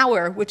ordering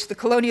power which the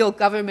colonial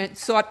government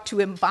sought to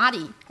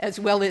embody as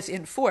well as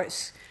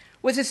enforce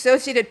was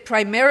associated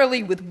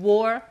primarily with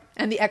war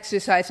and the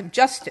exercise of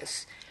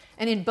justice,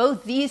 and in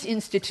both these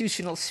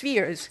institutional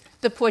spheres,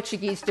 the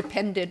Portuguese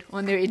depended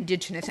on their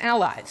indigenous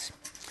allies.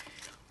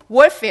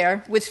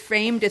 Warfare was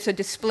framed as a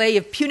display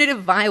of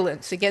punitive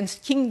violence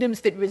against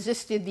kingdoms that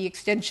resisted the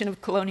extension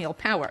of colonial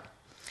power.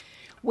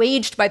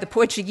 Waged by the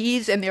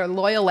Portuguese and their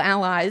loyal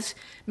allies,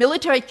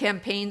 military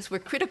campaigns were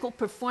critical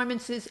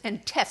performances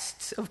and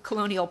tests of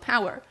colonial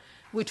power,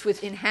 which was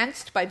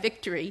enhanced by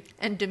victory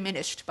and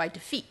diminished by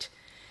defeat.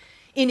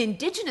 In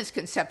indigenous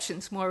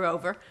conceptions,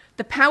 moreover,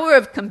 the power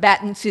of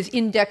combatants is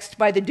indexed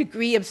by the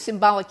degree of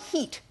symbolic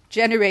heat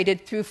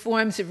generated through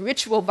forms of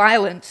ritual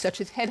violence such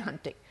as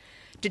headhunting.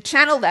 To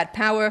channel that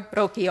power,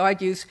 Roque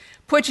argues,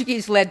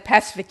 Portuguese-led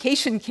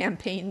pacification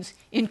campaigns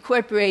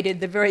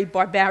incorporated the very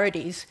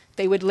barbarities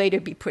they would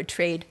later be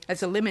portrayed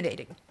as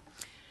eliminating.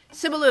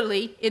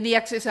 Similarly, in the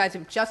exercise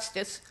of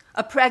justice,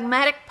 a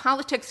pragmatic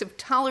politics of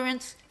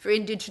tolerance for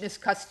indigenous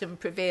custom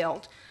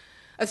prevailed,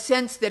 a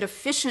sense that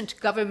efficient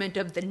government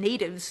of the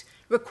natives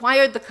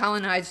required the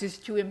colonizers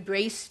to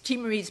embrace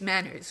Timorese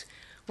manners,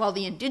 while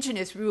the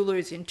indigenous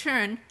rulers, in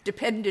turn,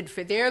 depended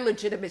for their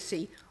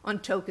legitimacy on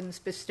tokens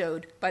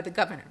bestowed by the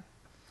governor.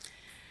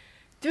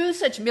 Through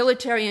such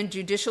military and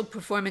judicial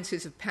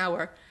performances of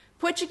power,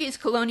 Portuguese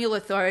colonial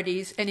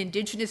authorities and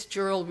indigenous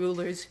jural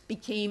rulers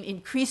became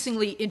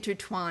increasingly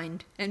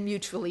intertwined and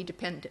mutually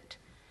dependent.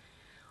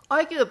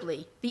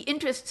 Arguably, the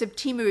interests of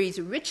Timorese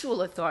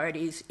ritual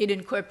authorities in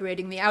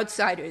incorporating the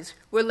outsiders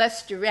were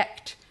less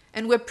direct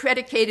and were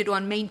predicated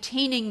on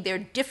maintaining their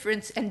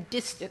difference and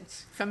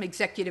distance from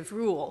executive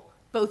rule,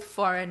 both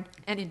foreign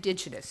and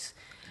indigenous.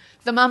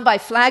 The Mumbai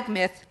flag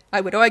myth,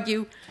 I would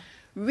argue,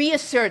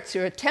 reasserts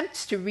or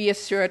attempts to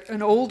reassert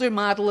an older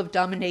model of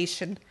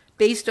domination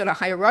based on a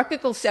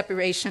hierarchical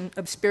separation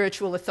of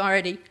spiritual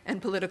authority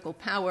and political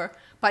power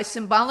by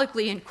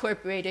symbolically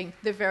incorporating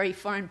the very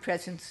foreign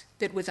presence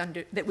that was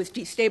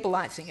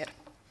destabilizing it.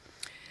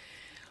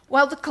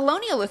 While the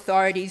colonial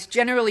authorities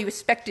generally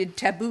respected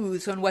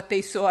taboos on what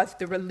they saw as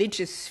the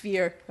religious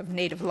sphere of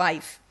native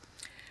life,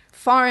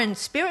 foreign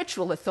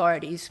spiritual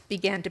authorities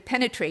began to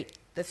penetrate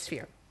the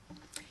sphere.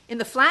 In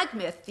the flag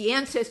myth, the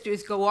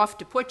ancestors go off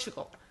to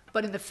Portugal,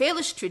 but in the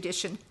Falish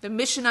tradition, the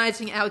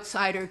missionizing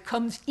outsider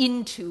comes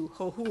into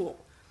Hohul.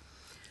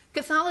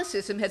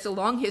 Catholicism has a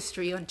long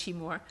history on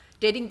Timor,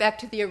 dating back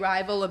to the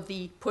arrival of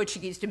the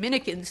Portuguese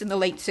Dominicans in the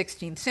late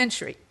 16th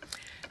century.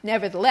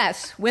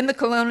 Nevertheless, when the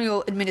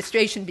colonial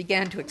administration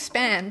began to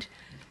expand,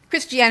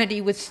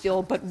 Christianity was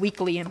still but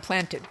weakly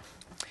implanted.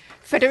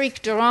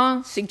 Frederico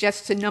Delgado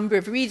suggests a number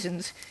of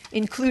reasons,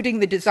 including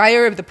the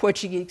desire of the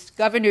Portuguese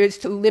governors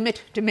to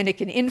limit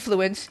Dominican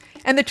influence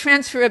and the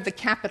transfer of the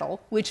capital,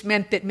 which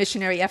meant that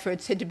missionary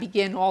efforts had to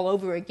begin all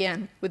over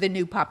again with a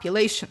new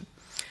population.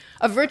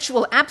 A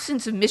virtual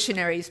absence of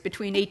missionaries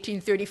between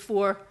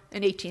 1834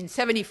 and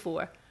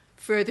 1874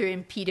 further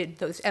impeded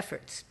those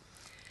efforts.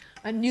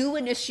 A new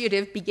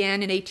initiative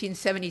began in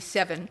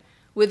 1877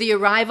 with the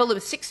arrival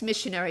of 6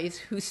 missionaries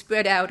who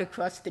spread out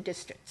across the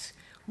districts.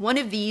 One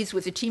of these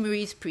was a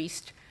Timorese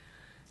priest,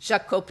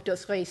 Jacob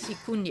dos Reis y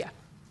Cunha.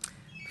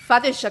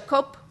 Father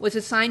Jacob was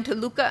assigned to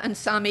Luca and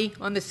Sami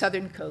on the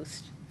southern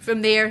coast.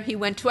 From there, he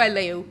went to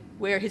Aileu,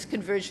 where his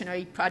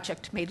conversionary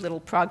project made little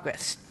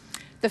progress.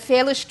 The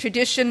Falish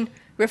tradition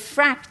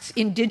refracts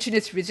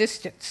indigenous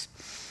resistance.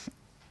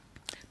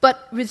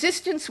 But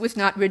resistance was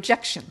not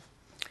rejection.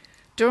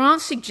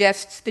 Durand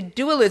suggests that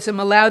dualism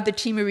allowed the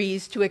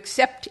Timorese to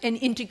accept and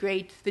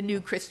integrate the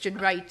new Christian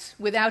rites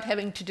without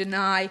having to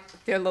deny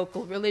their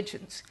local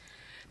religions.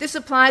 This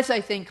applies,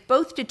 I think,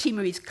 both to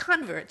Timorese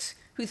converts,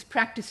 whose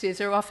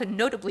practices are often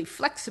notably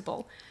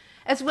flexible,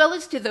 as well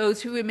as to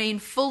those who remain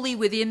fully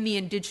within the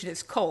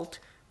indigenous cult,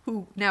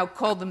 who now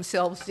call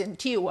themselves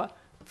Zentiwa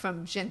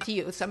from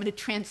Gentio. So I'm going to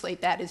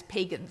translate that as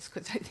pagans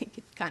because I think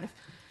it kind of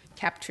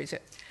captures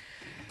it.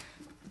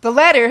 The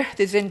latter,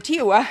 the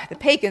Zentiwa, the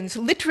pagans,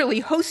 literally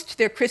host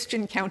their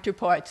Christian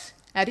counterparts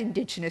at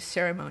indigenous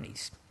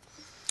ceremonies.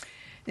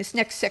 This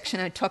next section,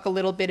 I talk a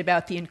little bit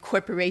about the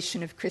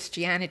incorporation of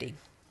Christianity.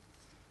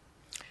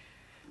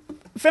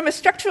 From a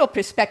structural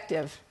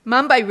perspective,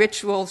 Mambai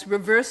rituals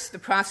reverse the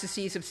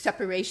processes of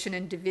separation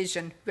and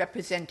division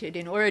represented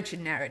in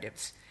origin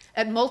narratives.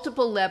 At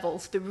multiple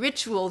levels, the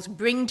rituals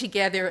bring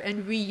together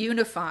and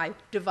reunify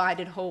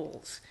divided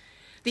wholes.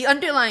 The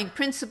underlying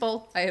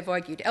principle, I have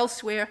argued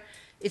elsewhere,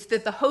 is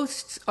that the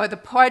hosts are the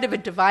part of a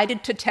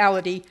divided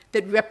totality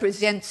that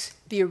represents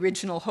the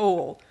original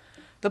whole,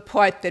 the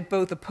part that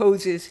both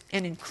opposes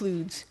and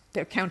includes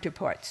their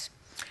counterparts.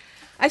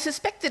 I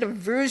suspect that a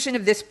version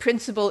of this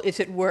principle is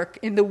at work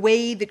in the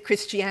way that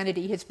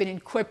Christianity has been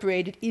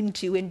incorporated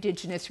into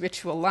indigenous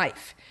ritual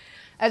life.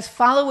 As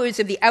followers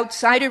of the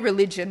outsider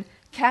religion,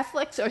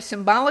 Catholics are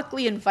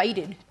symbolically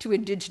invited to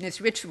indigenous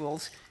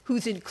rituals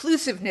whose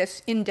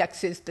inclusiveness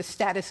indexes the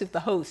status of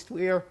the host.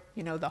 We're,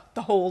 the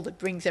whole that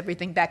brings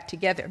everything back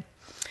together.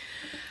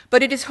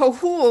 But it is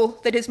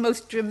Hohul that has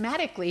most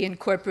dramatically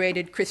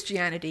incorporated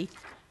Christianity,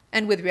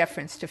 and with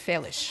reference to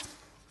Felish.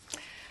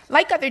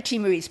 Like other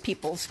Timorese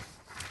peoples,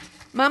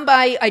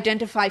 Mambai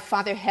identify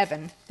Father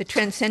Heaven, the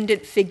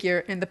transcendent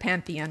figure in the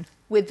pantheon,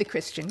 with the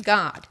Christian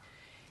God.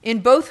 In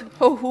both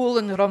Hohul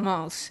and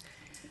Romance,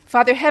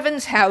 Father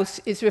Heaven's house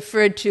is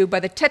referred to by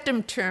the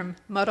Tetum term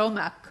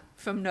Maromak,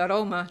 from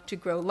Naroma, to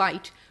grow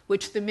light,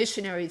 which the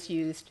missionaries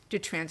used to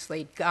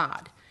translate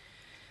God.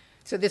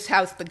 So this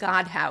house, the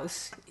God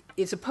house,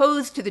 is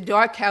opposed to the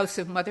dark house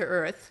of Mother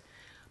Earth,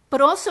 but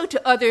also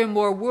to other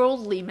more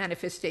worldly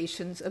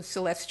manifestations of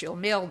celestial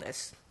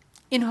maleness.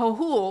 In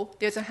Hohul,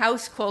 there's a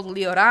house called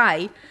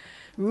Liorai,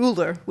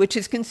 ruler, which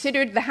is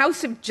considered the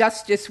house of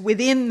justice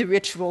within the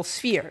ritual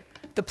sphere,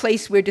 the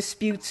place where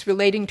disputes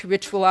relating to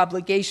ritual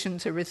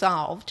obligations are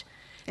resolved,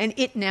 and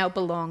it now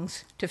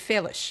belongs to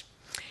Felish.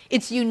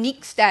 Its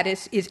unique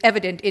status is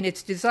evident in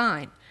its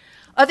design.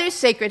 Other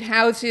sacred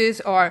houses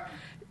are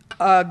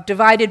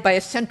divided by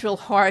a central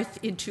hearth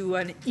into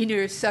an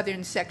inner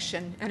southern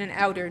section and an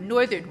outer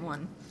northern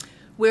one,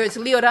 whereas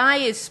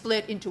Liorai is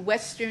split into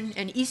western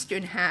and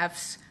eastern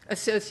halves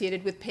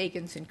associated with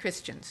pagans and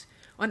Christians.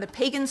 On the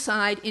pagan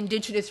side,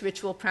 indigenous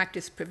ritual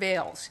practice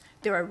prevails.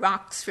 There are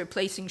rocks for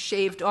placing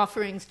shaved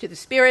offerings to the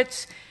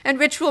spirits, and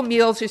ritual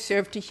meals are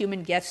served to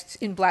human guests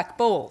in black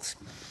bowls.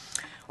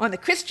 On the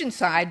Christian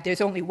side,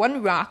 there's only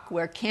one rock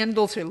where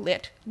candles are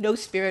lit, no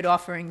spirit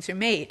offerings are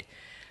made.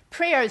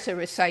 Prayers are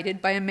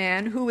recited by a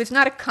man who is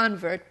not a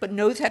convert but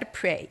knows how to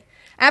pray,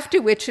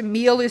 after which a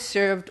meal is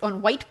served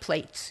on white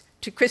plates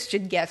to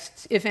Christian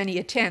guests, if any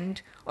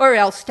attend, or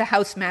else to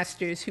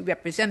housemasters who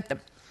represent them.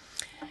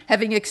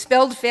 Having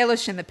expelled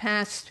Felish in the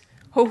past,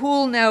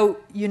 Hohul now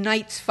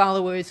unites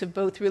followers of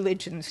both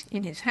religions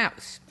in his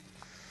house.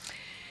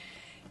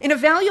 In a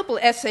valuable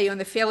essay on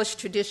the Felish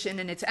tradition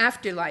and its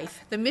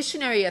afterlife, the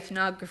missionary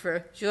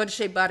ethnographer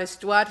Jorge Barras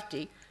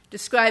Duarte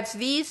describes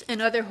these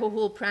and other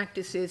Hohul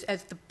practices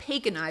as the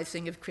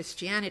paganizing of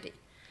Christianity.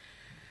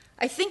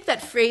 I think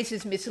that phrase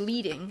is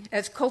misleading,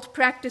 as cult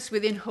practice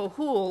within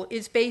Hohul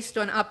is based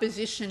on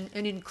opposition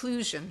and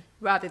inclusion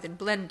rather than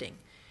blending.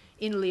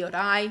 In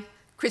Liorai,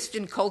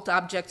 Christian cult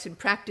objects and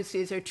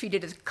practices are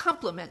treated as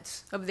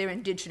complements of their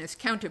indigenous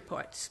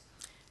counterparts.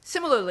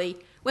 Similarly,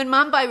 when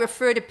Mambai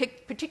refer to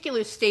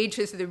particular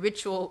stages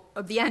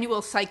of the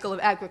annual cycle of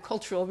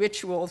agricultural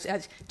rituals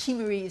as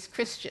Timorese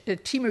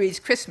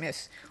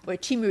Christmas or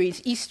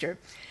Timorese Easter,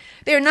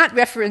 they are not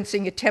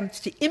referencing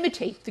attempts to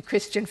imitate the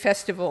Christian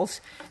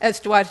festivals, as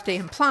Duarte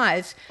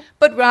implies,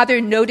 but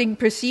rather noting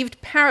perceived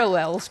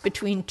parallels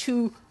between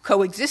two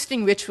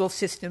coexisting ritual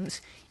systems,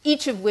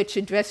 each of which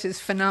addresses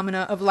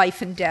phenomena of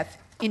life and death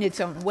in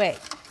its own way.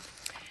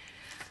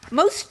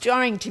 Most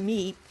jarring to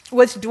me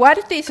was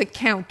Duarte's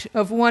account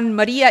of one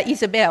Maria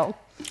Isabel,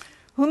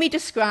 whom he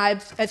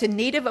describes as a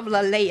native of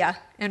La Leia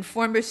and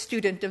former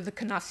student of the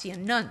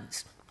Canossian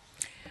nuns.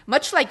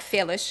 Much like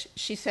Felish,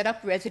 she set up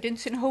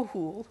residence in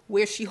Hohul,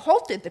 where she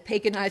halted the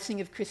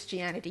paganizing of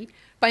Christianity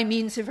by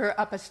means of her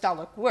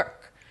apostolic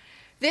work.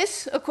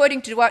 This,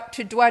 according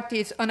to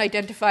Duarte's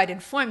unidentified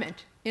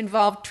informant,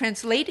 involved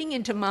translating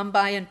into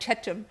Mambai and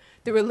Tetum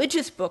the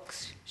religious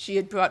books she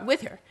had brought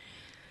with her.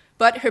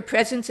 But her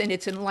presence and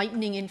its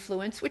enlightening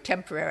influence were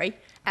temporary.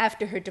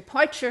 After her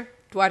departure,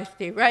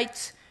 Duarte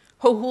writes,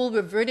 Hohul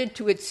reverted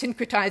to its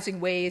syncretizing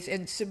ways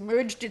and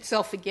submerged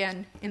itself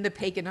again in the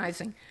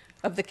paganizing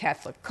of the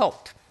Catholic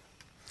cult.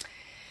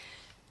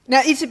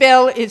 Now,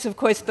 Isabel is, of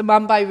course, the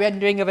Mambai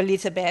rendering of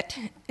Elizabeth,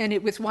 and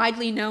it was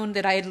widely known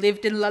that I had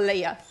lived in La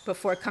Leia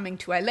before coming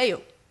to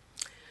Aileu.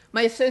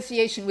 My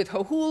association with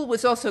Hohul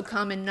was also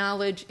common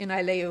knowledge in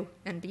Aileu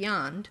and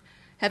beyond.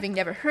 Having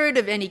never heard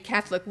of any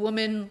Catholic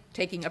woman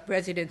taking up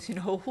residence in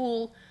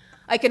Hohul,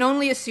 I can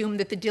only assume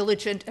that the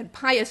diligent and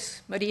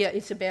pious Maria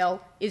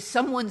Isabel is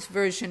someone's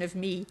version of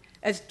me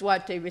as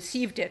Duarte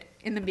received it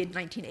in the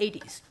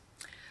mid-1980s.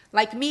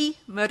 Like me,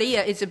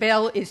 Maria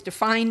Isabel is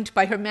defined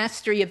by her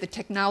mastery of the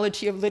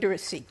technology of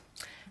literacy.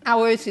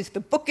 Ours is the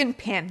book and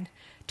pen,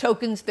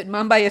 tokens that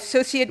Mambai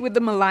associate with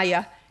the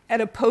Malaya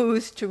and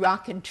opposed to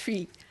rock and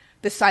tree,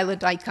 the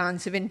silent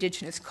icons of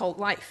indigenous cult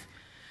life.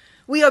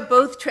 We are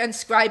both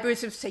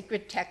transcribers of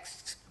sacred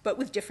texts, but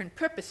with different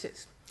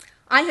purposes.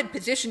 I had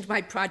positioned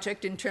my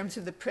project in terms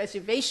of the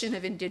preservation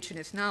of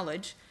indigenous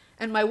knowledge,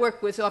 and my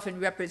work was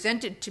often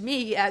represented to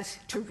me as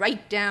to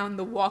write down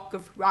the walk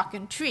of rock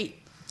and tree,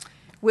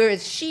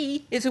 whereas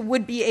she is a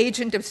would-be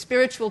agent of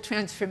spiritual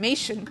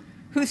transformation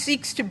who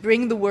seeks to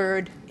bring the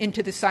word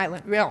into the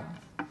silent realm.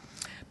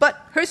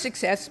 But her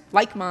success,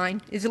 like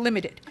mine, is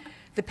limited.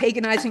 The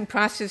paganizing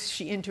process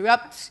she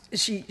interrupts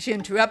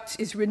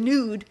is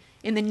renewed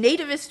in the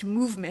nativist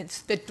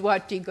movements that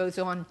Duarte goes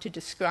on to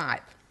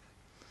describe.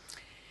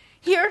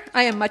 Here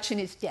I am much in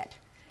his debt,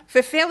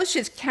 for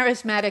Felix's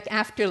charismatic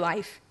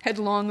afterlife had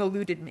long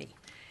eluded me.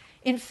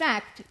 In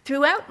fact,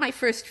 throughout my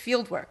first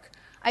fieldwork,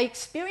 I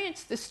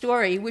experienced the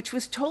story which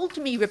was told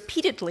to me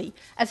repeatedly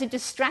as a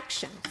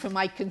distraction from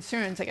my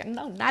concerns. I go,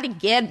 no, not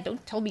again,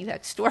 don't tell me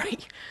that story.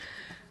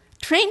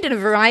 Trained in a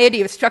variety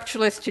of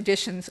structuralist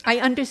traditions, I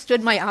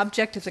understood my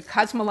object as a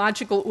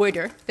cosmological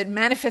order that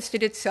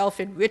manifested itself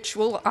in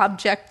ritual,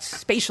 objects,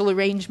 spatial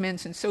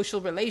arrangements, and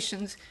social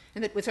relations,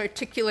 and that was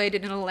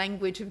articulated in a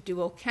language of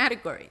dual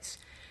categories.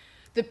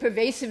 The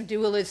pervasive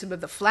dualism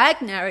of the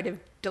flag narrative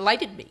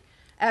delighted me,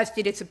 as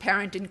did its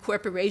apparent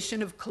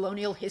incorporation of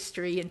colonial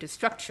history into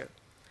structure.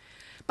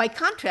 By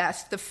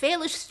contrast, the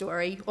Felix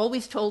story,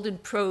 always told in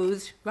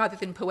prose rather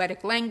than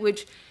poetic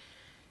language,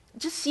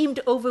 just seemed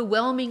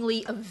overwhelmingly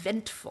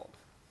eventful.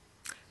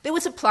 There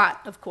was a plot,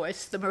 of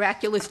course, the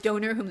miraculous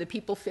donor whom the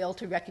people failed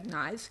to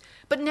recognize,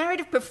 but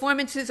narrative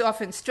performances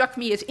often struck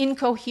me as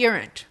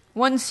incoherent,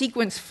 one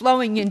sequence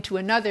flowing into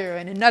another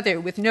and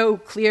another with no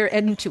clear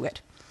end to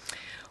it.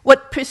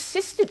 What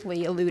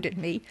persistently eluded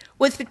me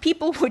was that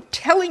people were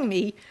telling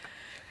me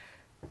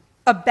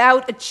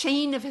about a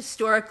chain of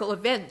historical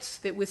events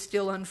that was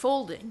still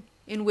unfolding,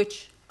 in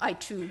which I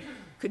too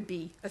could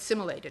be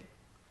assimilated.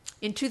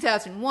 In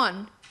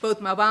 2001,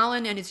 both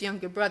Maubalan and his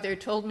younger brother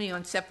told me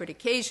on separate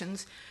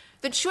occasions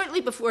that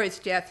shortly before his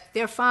death,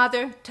 their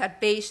father,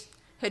 Tatbesh,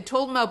 had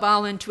told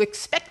Maubalan to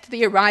expect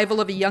the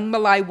arrival of a young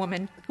Malay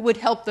woman who would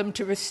help them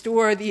to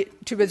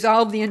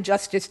resolve the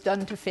injustice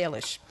done to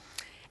Felix.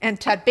 And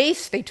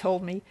Tatbesh, they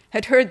told me,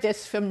 had heard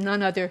this from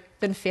none other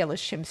than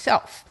Felix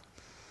himself.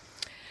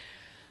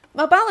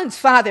 Maubalan's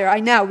father, I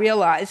now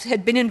realize,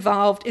 had been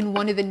involved in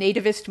one of the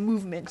nativist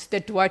movements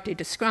that Duarte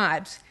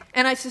describes,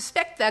 and I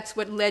suspect that's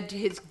what led to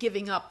his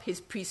giving up his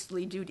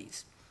priestly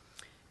duties.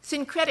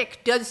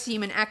 Syncretic does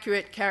seem an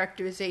accurate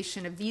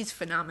characterization of these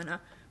phenomena,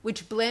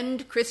 which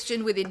blend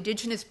Christian with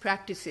indigenous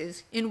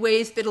practices in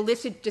ways that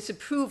elicit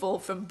disapproval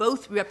from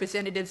both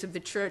representatives of the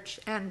church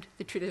and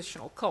the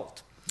traditional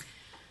cult.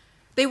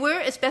 They were,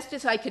 as best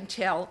as I can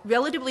tell,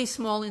 relatively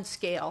small in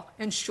scale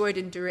and short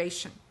in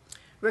duration.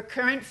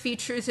 Recurrent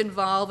features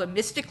involve a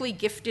mystically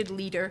gifted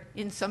leader,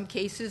 in some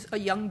cases a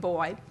young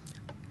boy,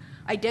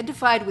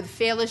 identified with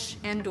Felix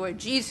and/or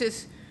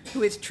Jesus,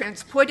 who is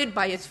transported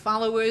by his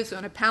followers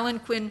on a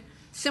palanquin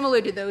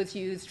similar to those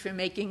used for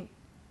making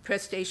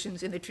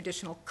prestations in the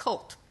traditional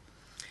cult.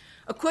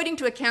 According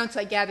to accounts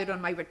I gathered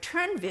on my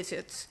return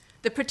visits,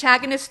 the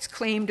protagonists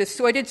claimed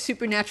assorted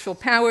supernatural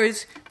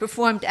powers,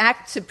 performed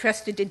acts of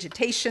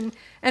prestidigitation,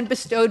 and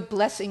bestowed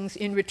blessings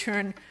in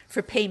return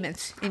for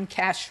payments in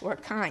cash or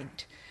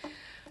kind.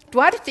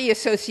 Duarte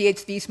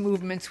associates these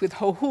movements with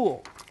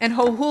Hohul, and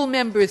Hohul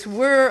members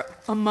were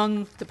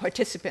among the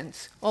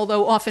participants,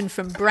 although often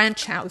from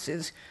branch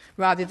houses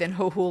rather than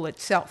Hohul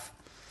itself.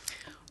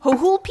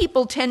 Hohul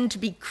people tend to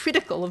be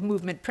critical of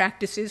movement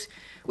practices,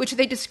 which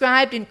they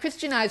described in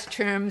Christianized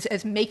terms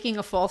as making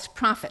a false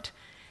prophet,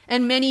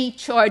 and many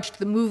charged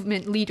the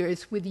movement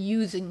leaders with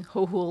using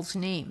Hohul's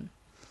name.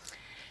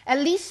 At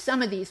least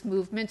some of these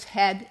movements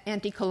had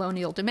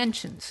anti-colonial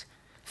dimensions.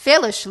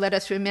 Felix, let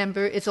us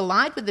remember, is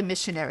allied with the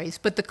missionaries,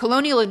 but the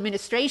colonial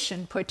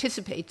administration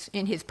participates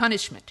in his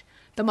punishment.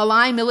 The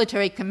Malay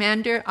military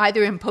commander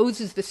either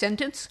imposes the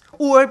sentence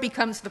or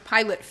becomes the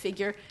pilot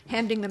figure,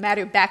 handing the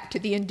matter back to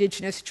the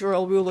indigenous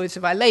jural rulers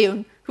of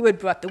Aileun, who had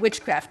brought the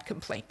witchcraft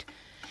complaint.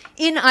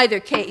 In either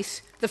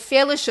case, the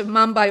Felix of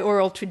Mambai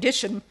oral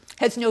tradition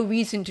has no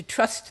reason to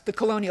trust the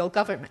colonial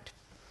government.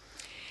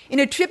 In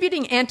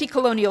attributing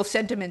anti-colonial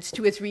sentiments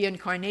to his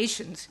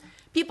reincarnations,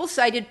 people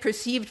cited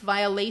perceived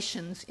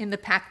violations in the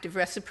pact of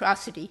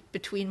reciprocity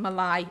between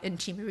Malay and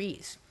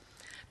Timorese.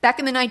 Back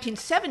in the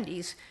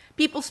 1970s,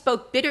 people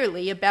spoke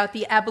bitterly about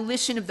the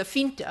abolition of the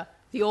finta,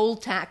 the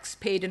old tax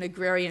paid in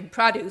agrarian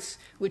produce,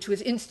 which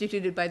was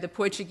instituted by the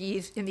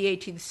Portuguese in the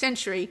 18th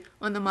century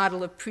on the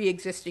model of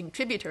pre-existing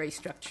tributary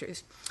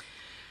structures.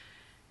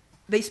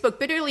 They spoke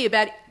bitterly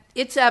about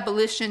its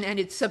abolition and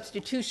its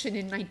substitution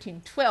in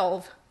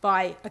 1912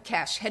 by a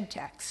cash head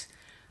tax.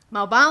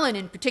 Maubalan,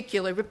 in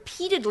particular,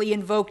 repeatedly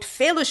invoked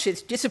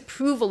Felix's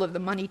disapproval of the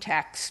money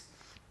tax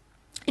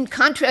In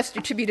contrast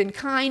to tribute in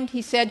kind,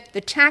 he said,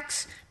 the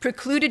tax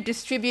precluded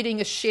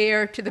distributing a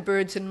share to the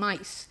birds and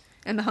mice,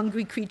 and the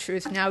hungry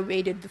creatures now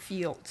raided the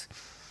fields.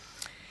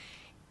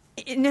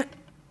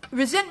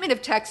 Resentment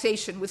of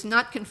taxation was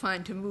not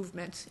confined to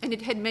movements, and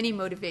it had many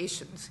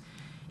motivations.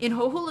 In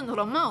Hohul and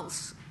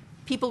Romance,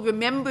 people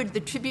remembered the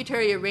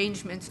tributary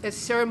arrangements as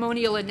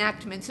ceremonial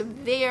enactments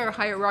of their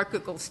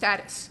hierarchical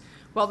status,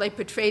 while they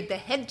portrayed the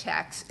head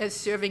tax as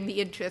serving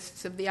the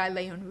interests of the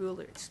Ailean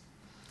rulers.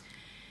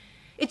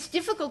 It's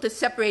difficult to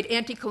separate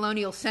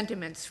anti-colonial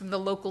sentiments from the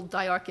local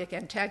diarchic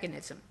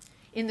antagonism.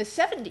 In the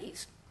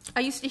 70s,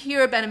 I used to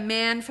hear about a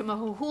man from a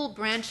Hohul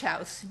branch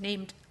house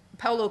named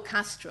Paulo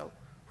Castro,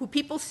 who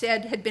people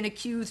said had been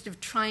accused of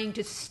trying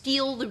to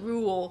steal the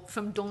rule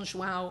from Dom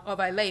João of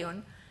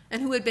Aileon,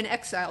 and who had been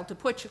exiled to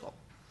Portugal.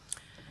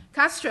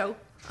 Castro,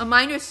 a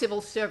minor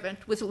civil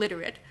servant, was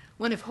literate,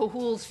 one of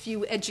Hohul's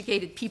few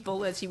educated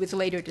people, as he was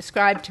later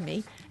described to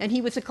me, and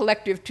he was a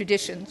collector of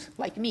traditions,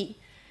 like me.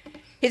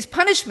 His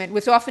punishment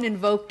was often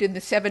invoked in the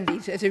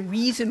 70s as a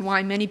reason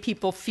why many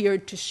people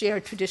feared to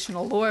share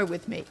traditional lore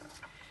with me.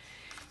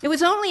 It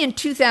was only in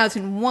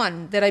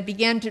 2001 that I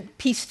began to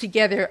piece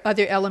together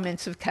other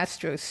elements of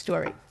Castro's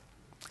story.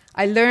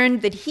 I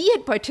learned that he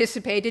had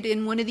participated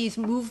in one of these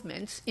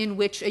movements in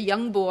which a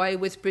young boy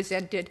was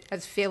presented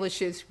as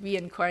Felix's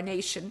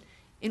reincarnation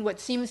in what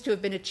seems to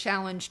have been a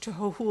challenge to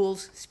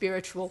Hohul's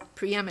spiritual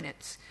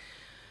preeminence.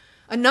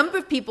 A number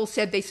of people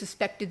said they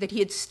suspected that he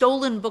had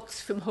stolen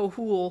books from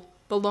Hohul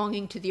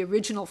belonging to the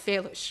original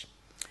Felix.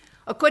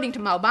 According to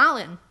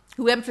Malbalin,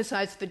 who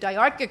emphasized the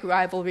diarchic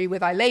rivalry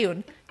with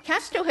Aileon,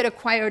 Castro had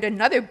acquired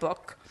another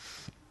book,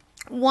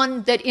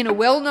 one that in a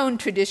well-known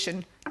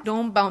tradition,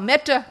 Dom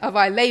Baumeta of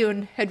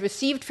Aileon had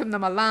received from the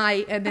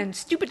Malay and then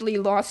stupidly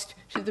lost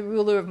to the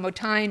ruler of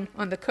Motaine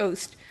on the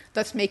coast,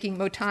 thus making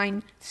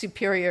Motaine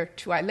superior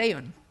to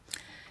Aileon.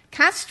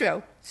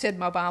 Castro, said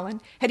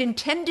Malbalin, had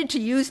intended to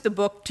use the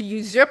book to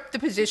usurp the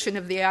position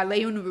of the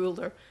Aileon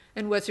ruler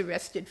and was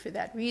arrested for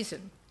that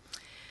reason.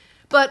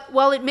 But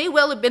while it may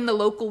well have been the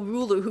local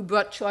ruler who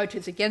brought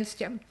charges against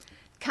him,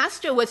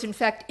 Castro was in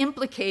fact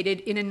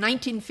implicated in a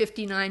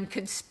 1959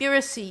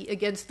 conspiracy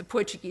against the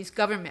Portuguese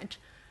government,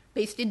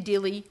 based in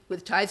Dili,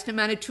 with ties to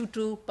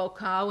Manatutu,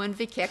 Balcao, and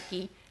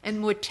Viqueque,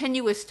 and more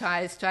tenuous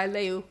ties to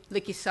Aileu,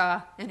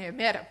 Liquiçá, and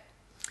Hermera.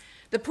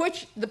 The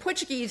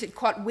Portuguese had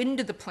caught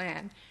wind of the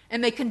plan,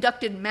 and they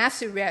conducted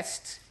mass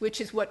arrests, which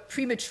is what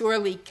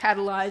prematurely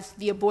catalyzed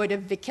the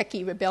abortive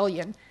Viqueque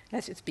rebellion,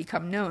 as it's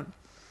become known.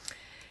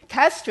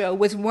 Castro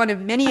was one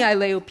of many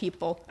Aileu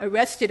people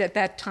arrested at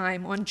that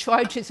time on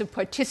charges of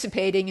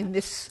participating in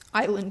this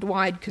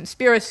island-wide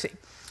conspiracy,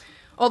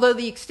 although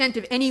the extent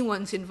of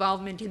anyone's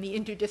involvement in the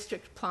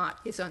interdistrict plot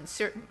is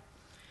uncertain.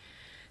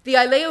 The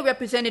Aileu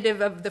representative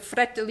of the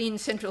Fretilin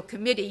Central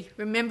Committee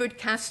remembered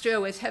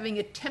Castro as having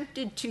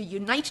attempted to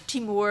unite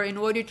Timor in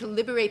order to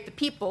liberate the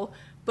people,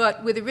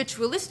 but with a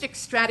ritualistic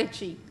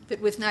strategy that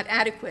was not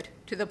adequate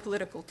to the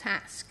political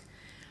task.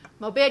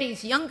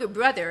 Mauberi's younger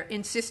brother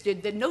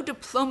insisted that no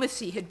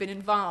diplomacy had been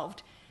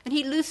involved, and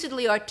he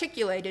lucidly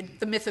articulated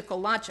the mythical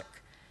logic.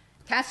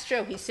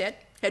 Castro, he said,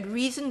 had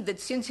reasoned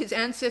that since his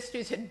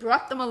ancestors had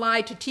brought the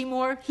Malay to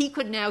Timor, he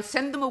could now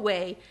send them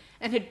away,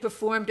 and had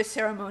performed a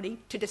ceremony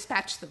to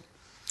dispatch them.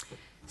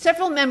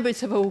 Several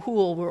members of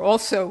Hohul were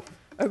also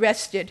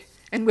arrested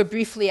and were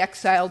briefly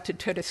exiled to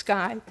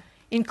Turiscai,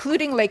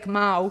 including Lake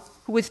Mau,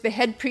 who was the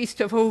head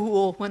priest of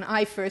Hohul when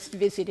I first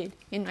visited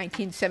in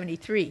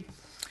 1973.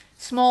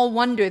 Small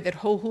wonder that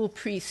Hohul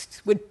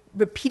priests would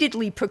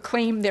repeatedly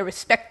proclaim their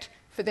respect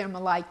for their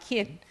Malay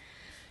kin.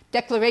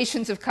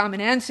 Declarations of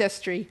common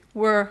ancestry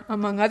were,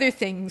 among other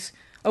things,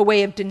 a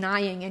way of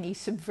denying any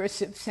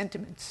subversive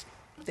sentiments.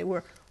 There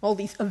were all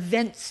these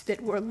events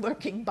that were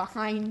lurking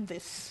behind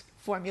this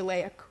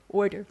formulaic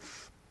order.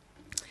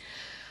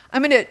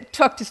 I'm going to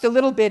talk just a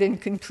little bit in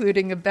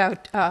concluding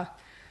about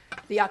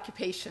the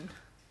occupation.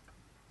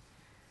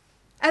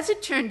 As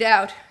it turned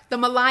out, the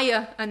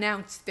Malaya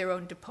announced their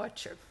own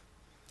departure.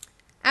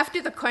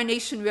 After the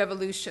Carnation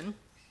Revolution,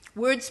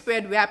 word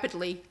spread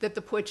rapidly that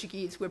the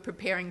Portuguese were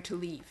preparing to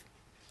leave.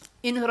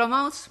 In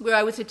Romance, where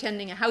I was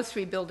attending a house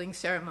rebuilding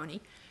ceremony,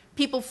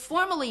 people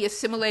formally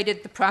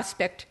assimilated the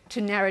prospect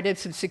to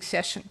narratives of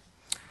succession.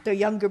 Their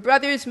younger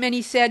brothers,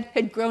 many said,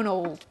 had grown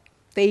old.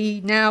 They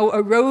now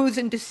arose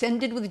and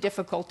descended with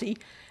difficulty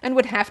and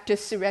would have to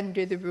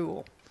surrender the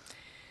rule.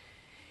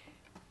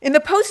 In the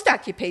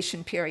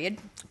post-occupation period,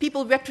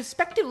 people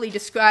retrospectively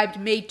described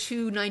May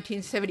 2,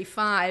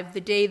 1975, the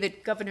day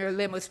that Governor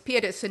Lemos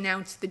Pires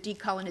announced the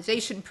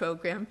decolonization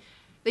program.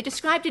 They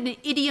described it in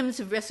idioms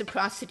of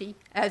reciprocity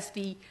as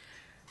the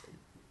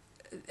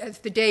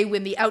day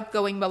when the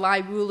outgoing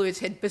Malay rulers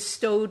had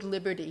bestowed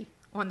liberty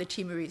on the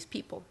Timorese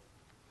people.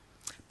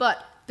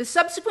 But the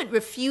subsequent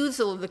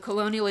refusal of the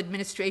colonial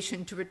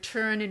administration to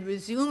return and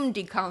resume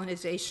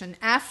decolonization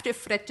after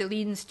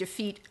Fretilin's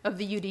defeat of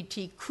the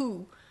UDT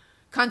coup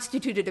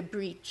constituted a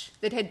breach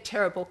that had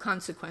terrible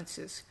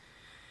consequences.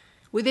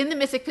 Within the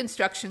mythic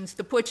constructions,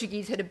 the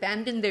Portuguese had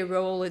abandoned their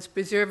role as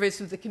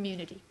preservers of the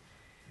community.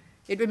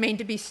 It remained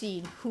to be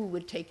seen who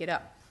would take it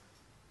up.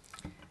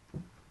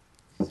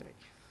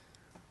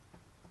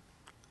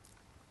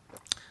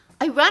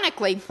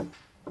 Ironically,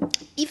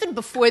 even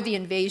before the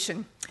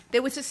invasion,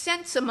 there was a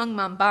sense among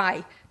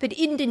Mambai that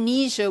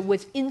Indonesia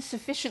was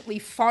insufficiently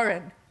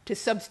foreign to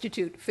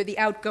substitute for the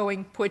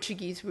outgoing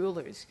Portuguese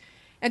rulers,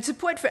 and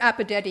support for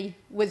Apadete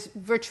was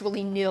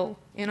virtually nil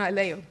in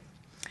Aileu.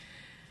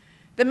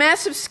 The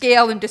massive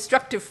scale and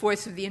destructive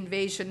force of the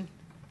invasion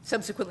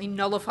subsequently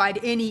nullified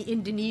any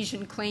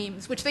Indonesian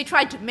claims which they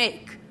tried to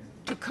make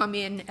to come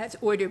in as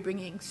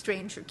order-bringing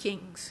stranger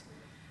kings.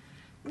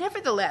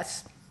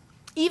 Nevertheless,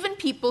 even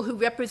people who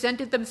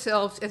represented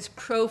themselves as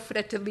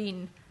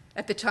pro-Fretilin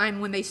at the time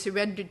when they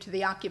surrendered to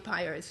the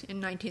occupiers in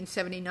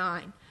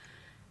 1979,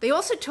 they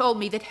also told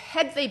me that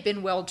had they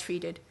been well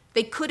treated,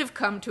 they could have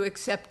come to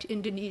accept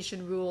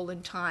Indonesian rule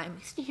in time. I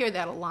used to hear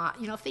that a lot.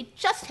 You know, if they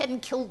just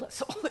hadn't killed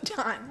us all the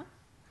time,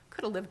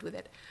 could have lived with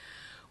it.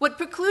 What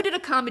precluded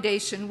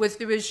accommodation was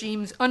the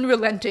regime's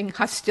unrelenting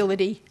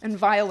hostility and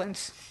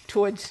violence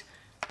towards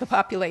the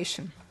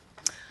population.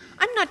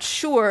 I'm not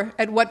sure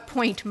at what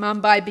point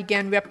Mambai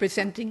began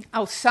representing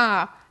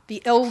Ausa,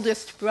 the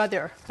eldest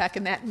brother, back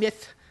in that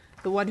myth,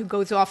 the one who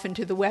goes off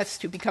into the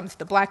west, who becomes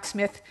the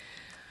blacksmith.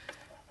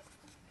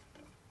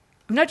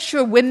 I'm not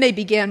sure when they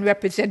began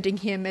representing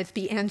him as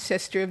the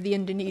ancestor of the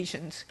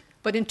Indonesians,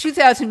 but in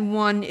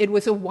 2001 it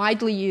was a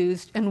widely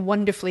used and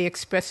wonderfully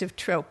expressive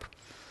trope.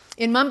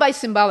 In Mambai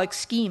symbolic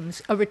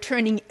schemes, a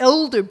returning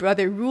elder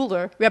brother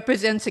ruler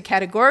represents a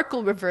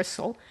categorical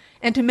reversal,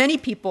 and to many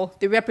people,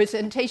 the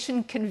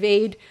representation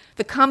conveyed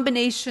the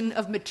combination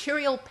of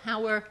material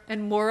power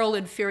and moral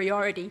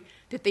inferiority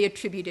that they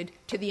attributed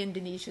to the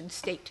Indonesian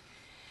state.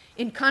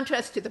 In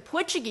contrast to the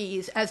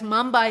Portuguese, as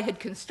Mambai had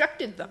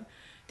constructed them,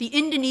 the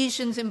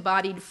Indonesians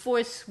embodied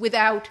force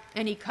without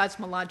any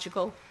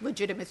cosmological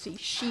legitimacy,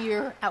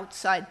 sheer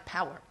outside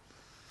power.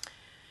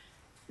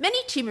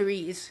 Many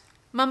Timorese,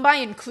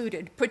 Mambai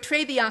included,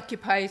 portray the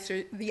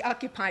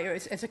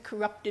occupiers as a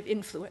corruptive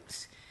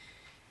influence.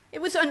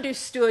 It was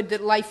understood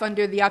that life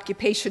under the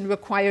occupation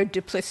required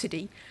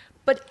duplicity,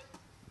 but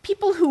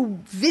people who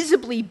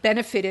visibly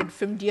benefited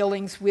from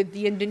dealings with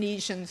the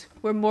Indonesians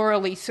were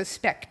morally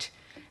suspect,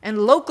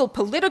 and local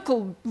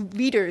political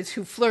leaders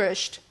who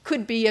flourished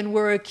could be and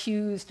were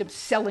accused of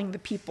selling the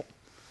people.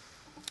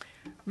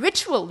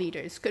 Ritual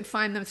leaders could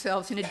find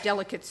themselves in a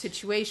delicate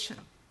situation.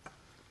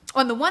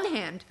 On the one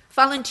hand,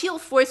 volunteer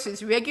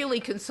forces regularly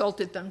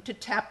consulted them to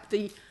tap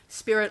the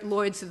spirit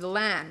lords of the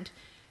land,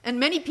 and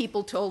many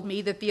people told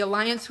me that the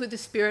alliance with the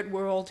spirit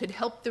world had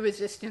helped the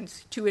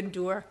resistance to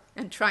endure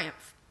and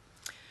triumph.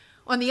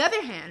 On the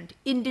other hand,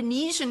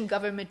 Indonesian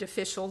government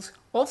officials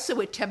also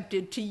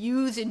attempted to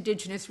use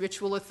indigenous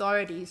ritual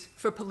authorities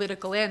for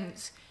political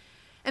ends,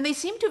 and they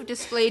seem to have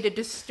displayed a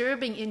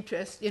disturbing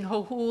interest in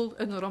Hohul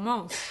and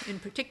Romance in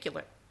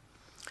particular.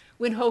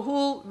 When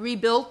Hohul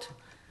rebuilt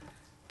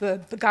the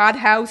God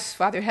House,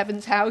 Father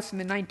Heaven's house, in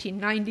the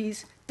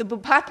 1990s, the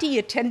Bupati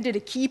attended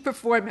a key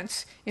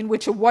performance in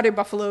which a water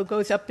buffalo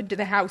goes up into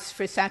the house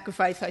for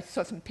sacrifice. I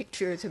saw some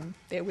pictures, and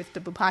there was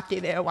the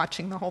Bupati there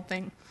watching the whole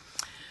thing.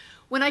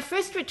 When I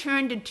first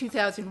returned in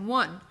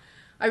 2001,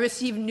 I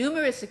received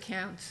numerous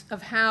accounts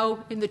of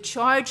how, in the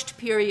charged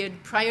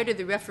period prior to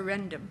the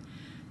referendum,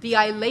 the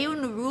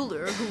Aileun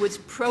ruler, who was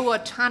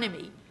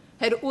pro-autonomy,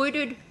 had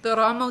ordered the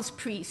Ramos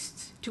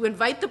priests to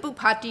invite the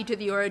Bupati to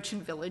the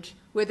origin village,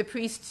 where the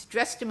priests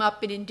dressed him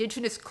up in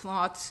indigenous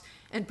cloths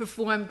and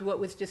performed what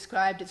was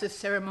described as a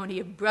ceremony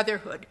of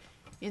brotherhood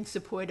in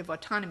support of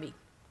autonomy.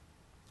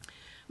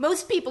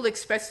 Most people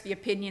expressed the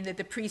opinion that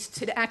the priests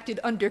had acted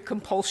under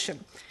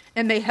compulsion,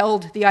 and they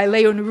held the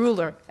Aileun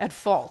ruler at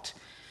fault.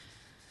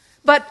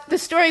 But the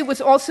story was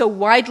also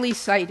widely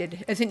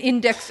cited as an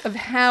index of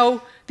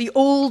how the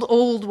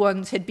old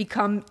ones had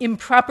become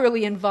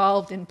improperly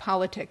involved in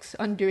politics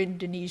under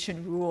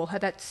Indonesian rule, how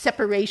that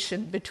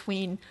separation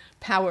between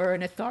power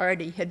and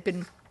authority had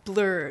been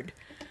blurred.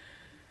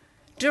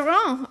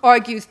 Durand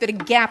argues that a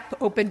gap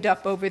opened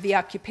up over the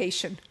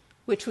occupation,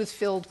 which was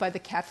filled by the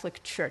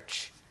Catholic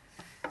Church.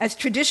 As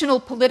traditional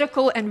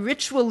political and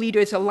ritual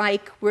leaders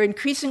alike were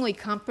increasingly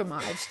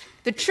compromised,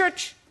 the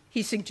Church,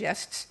 he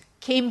suggests,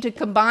 came to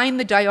combine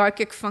the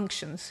diarchic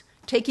functions,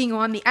 taking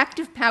on the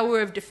active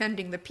power of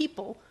defending the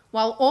people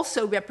while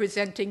also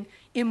representing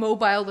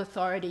immobile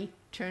authority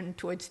turned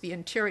towards the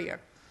interior.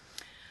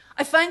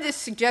 I find this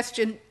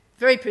suggestion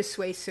very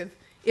persuasive,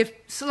 if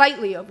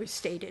slightly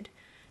overstated.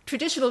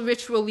 Traditional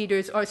ritual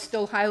leaders are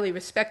still highly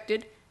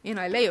respected, in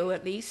Aileu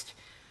at least,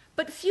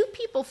 but few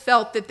people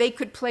felt that they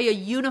could play a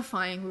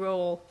unifying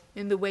role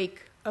in the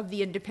wake of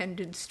the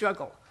independence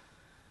struggle.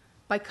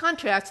 By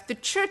contrast, the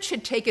Church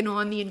had taken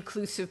on the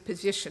inclusive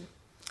position.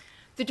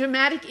 The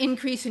dramatic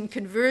increase in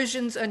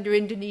conversions under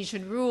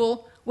Indonesian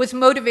rule was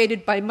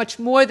motivated by much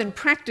more than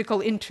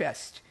practical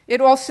interest. It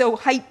also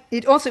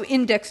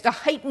indexed a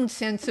heightened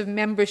sense of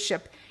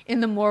membership in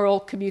the moral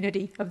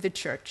community of the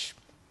Church.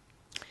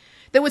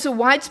 There was a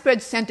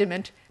widespread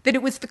sentiment that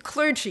it was the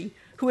clergy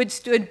who had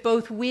stood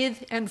both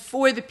with and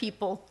for the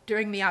people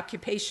during the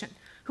occupation,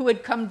 who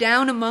had come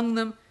down among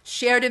them,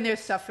 shared in their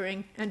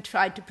suffering, and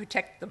tried to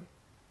protect them.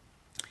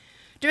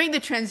 During the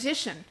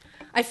transition,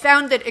 I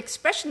found that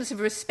expressions of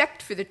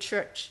respect for the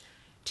church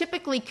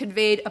typically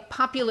conveyed a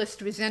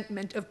populist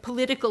resentment of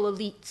political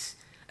elites,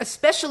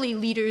 especially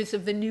leaders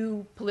of the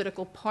new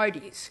political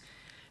parties.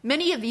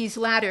 Many of these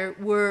latter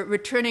were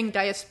returning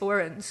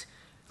diasporans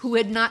who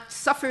had not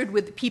suffered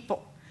with the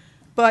people,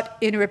 but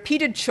in a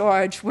repeated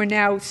charge were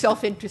now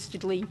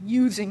self-interestedly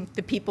using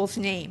the people's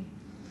name.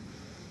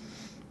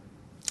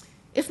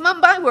 If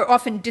Mambai were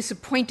often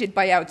disappointed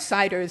by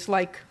outsiders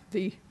like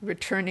the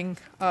returning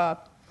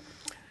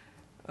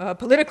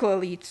political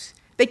elites,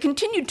 they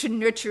continued to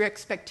nurture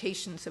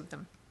expectations of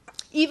them.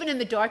 Even in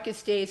the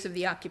darkest days of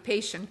the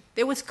occupation,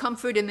 there was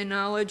comfort in the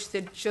knowledge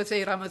that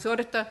José Ramos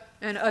Horta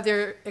and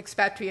other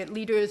expatriate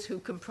leaders who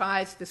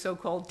comprised the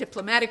so-called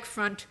diplomatic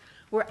front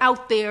were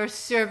out there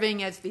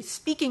serving as the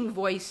speaking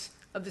voice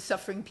of the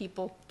suffering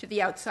people to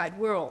the outside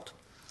world.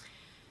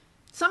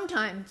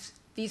 Sometimes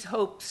these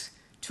hopes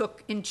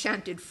took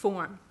enchanted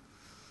form.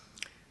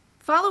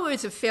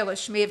 Followers of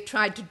Félix may have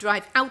tried to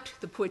drive out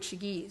the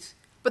Portuguese,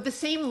 but the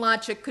same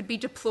logic could be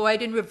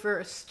deployed in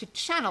reverse to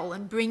channel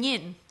and bring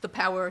in the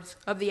powers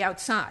of the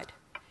outside.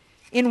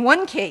 In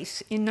one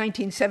case, in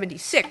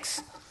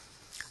 1976,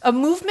 a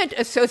movement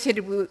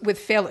associated with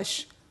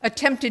Félix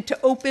attempted to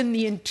open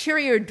the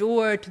interior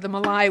door to the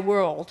Malay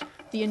world,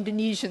 the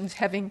Indonesians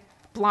having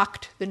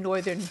blocked the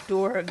northern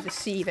door of the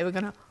sea. They were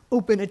going to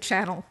open a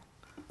channel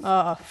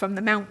from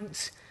the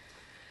mountains.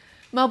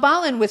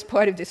 Malbalan was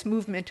part of this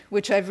movement,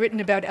 which I've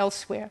written about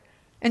elsewhere,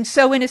 and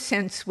so, in a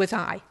sense, was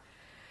I.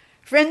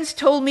 Friends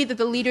told me that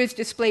the leaders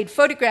displayed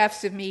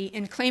photographs of me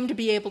and claimed to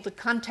be able to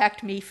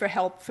contact me for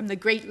help from the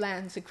great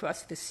lands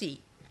across the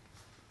sea.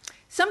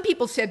 Some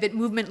people said that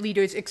movement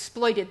leaders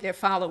exploited their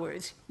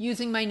followers,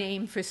 using my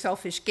name for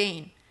selfish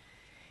gain.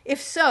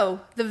 If so,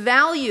 the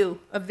value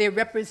of their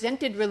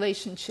represented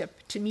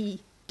relationship to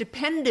me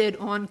depended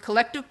on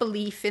collective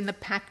belief in the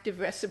pact of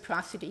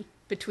reciprocity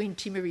between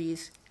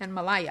Timorese and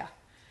Malaya.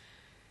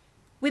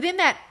 Within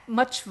that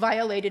much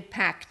violated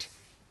pact,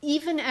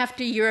 even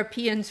after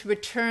Europeans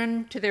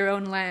return to their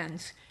own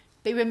lands,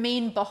 they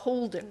remain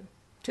beholden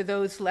to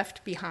those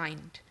left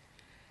behind.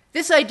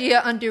 This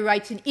idea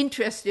underwrites an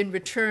interest in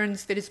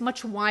returns that is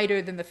much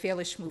wider than the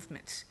Félix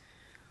movements.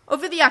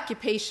 Over the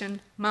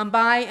occupation,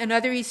 Mambai and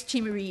other East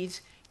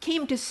Timorese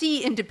came to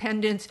see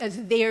independence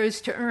as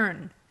theirs to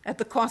earn at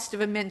the cost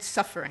of immense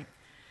suffering.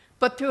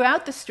 But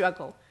throughout the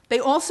struggle, they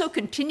also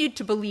continued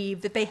to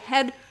believe that they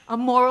had a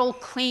moral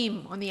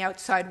claim on the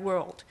outside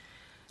world,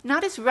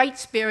 not as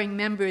rights-bearing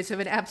members of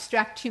an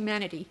abstract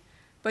humanity,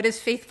 but as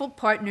faithful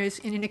partners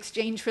in an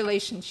exchange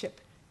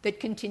relationship that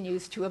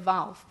continues to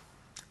evolve.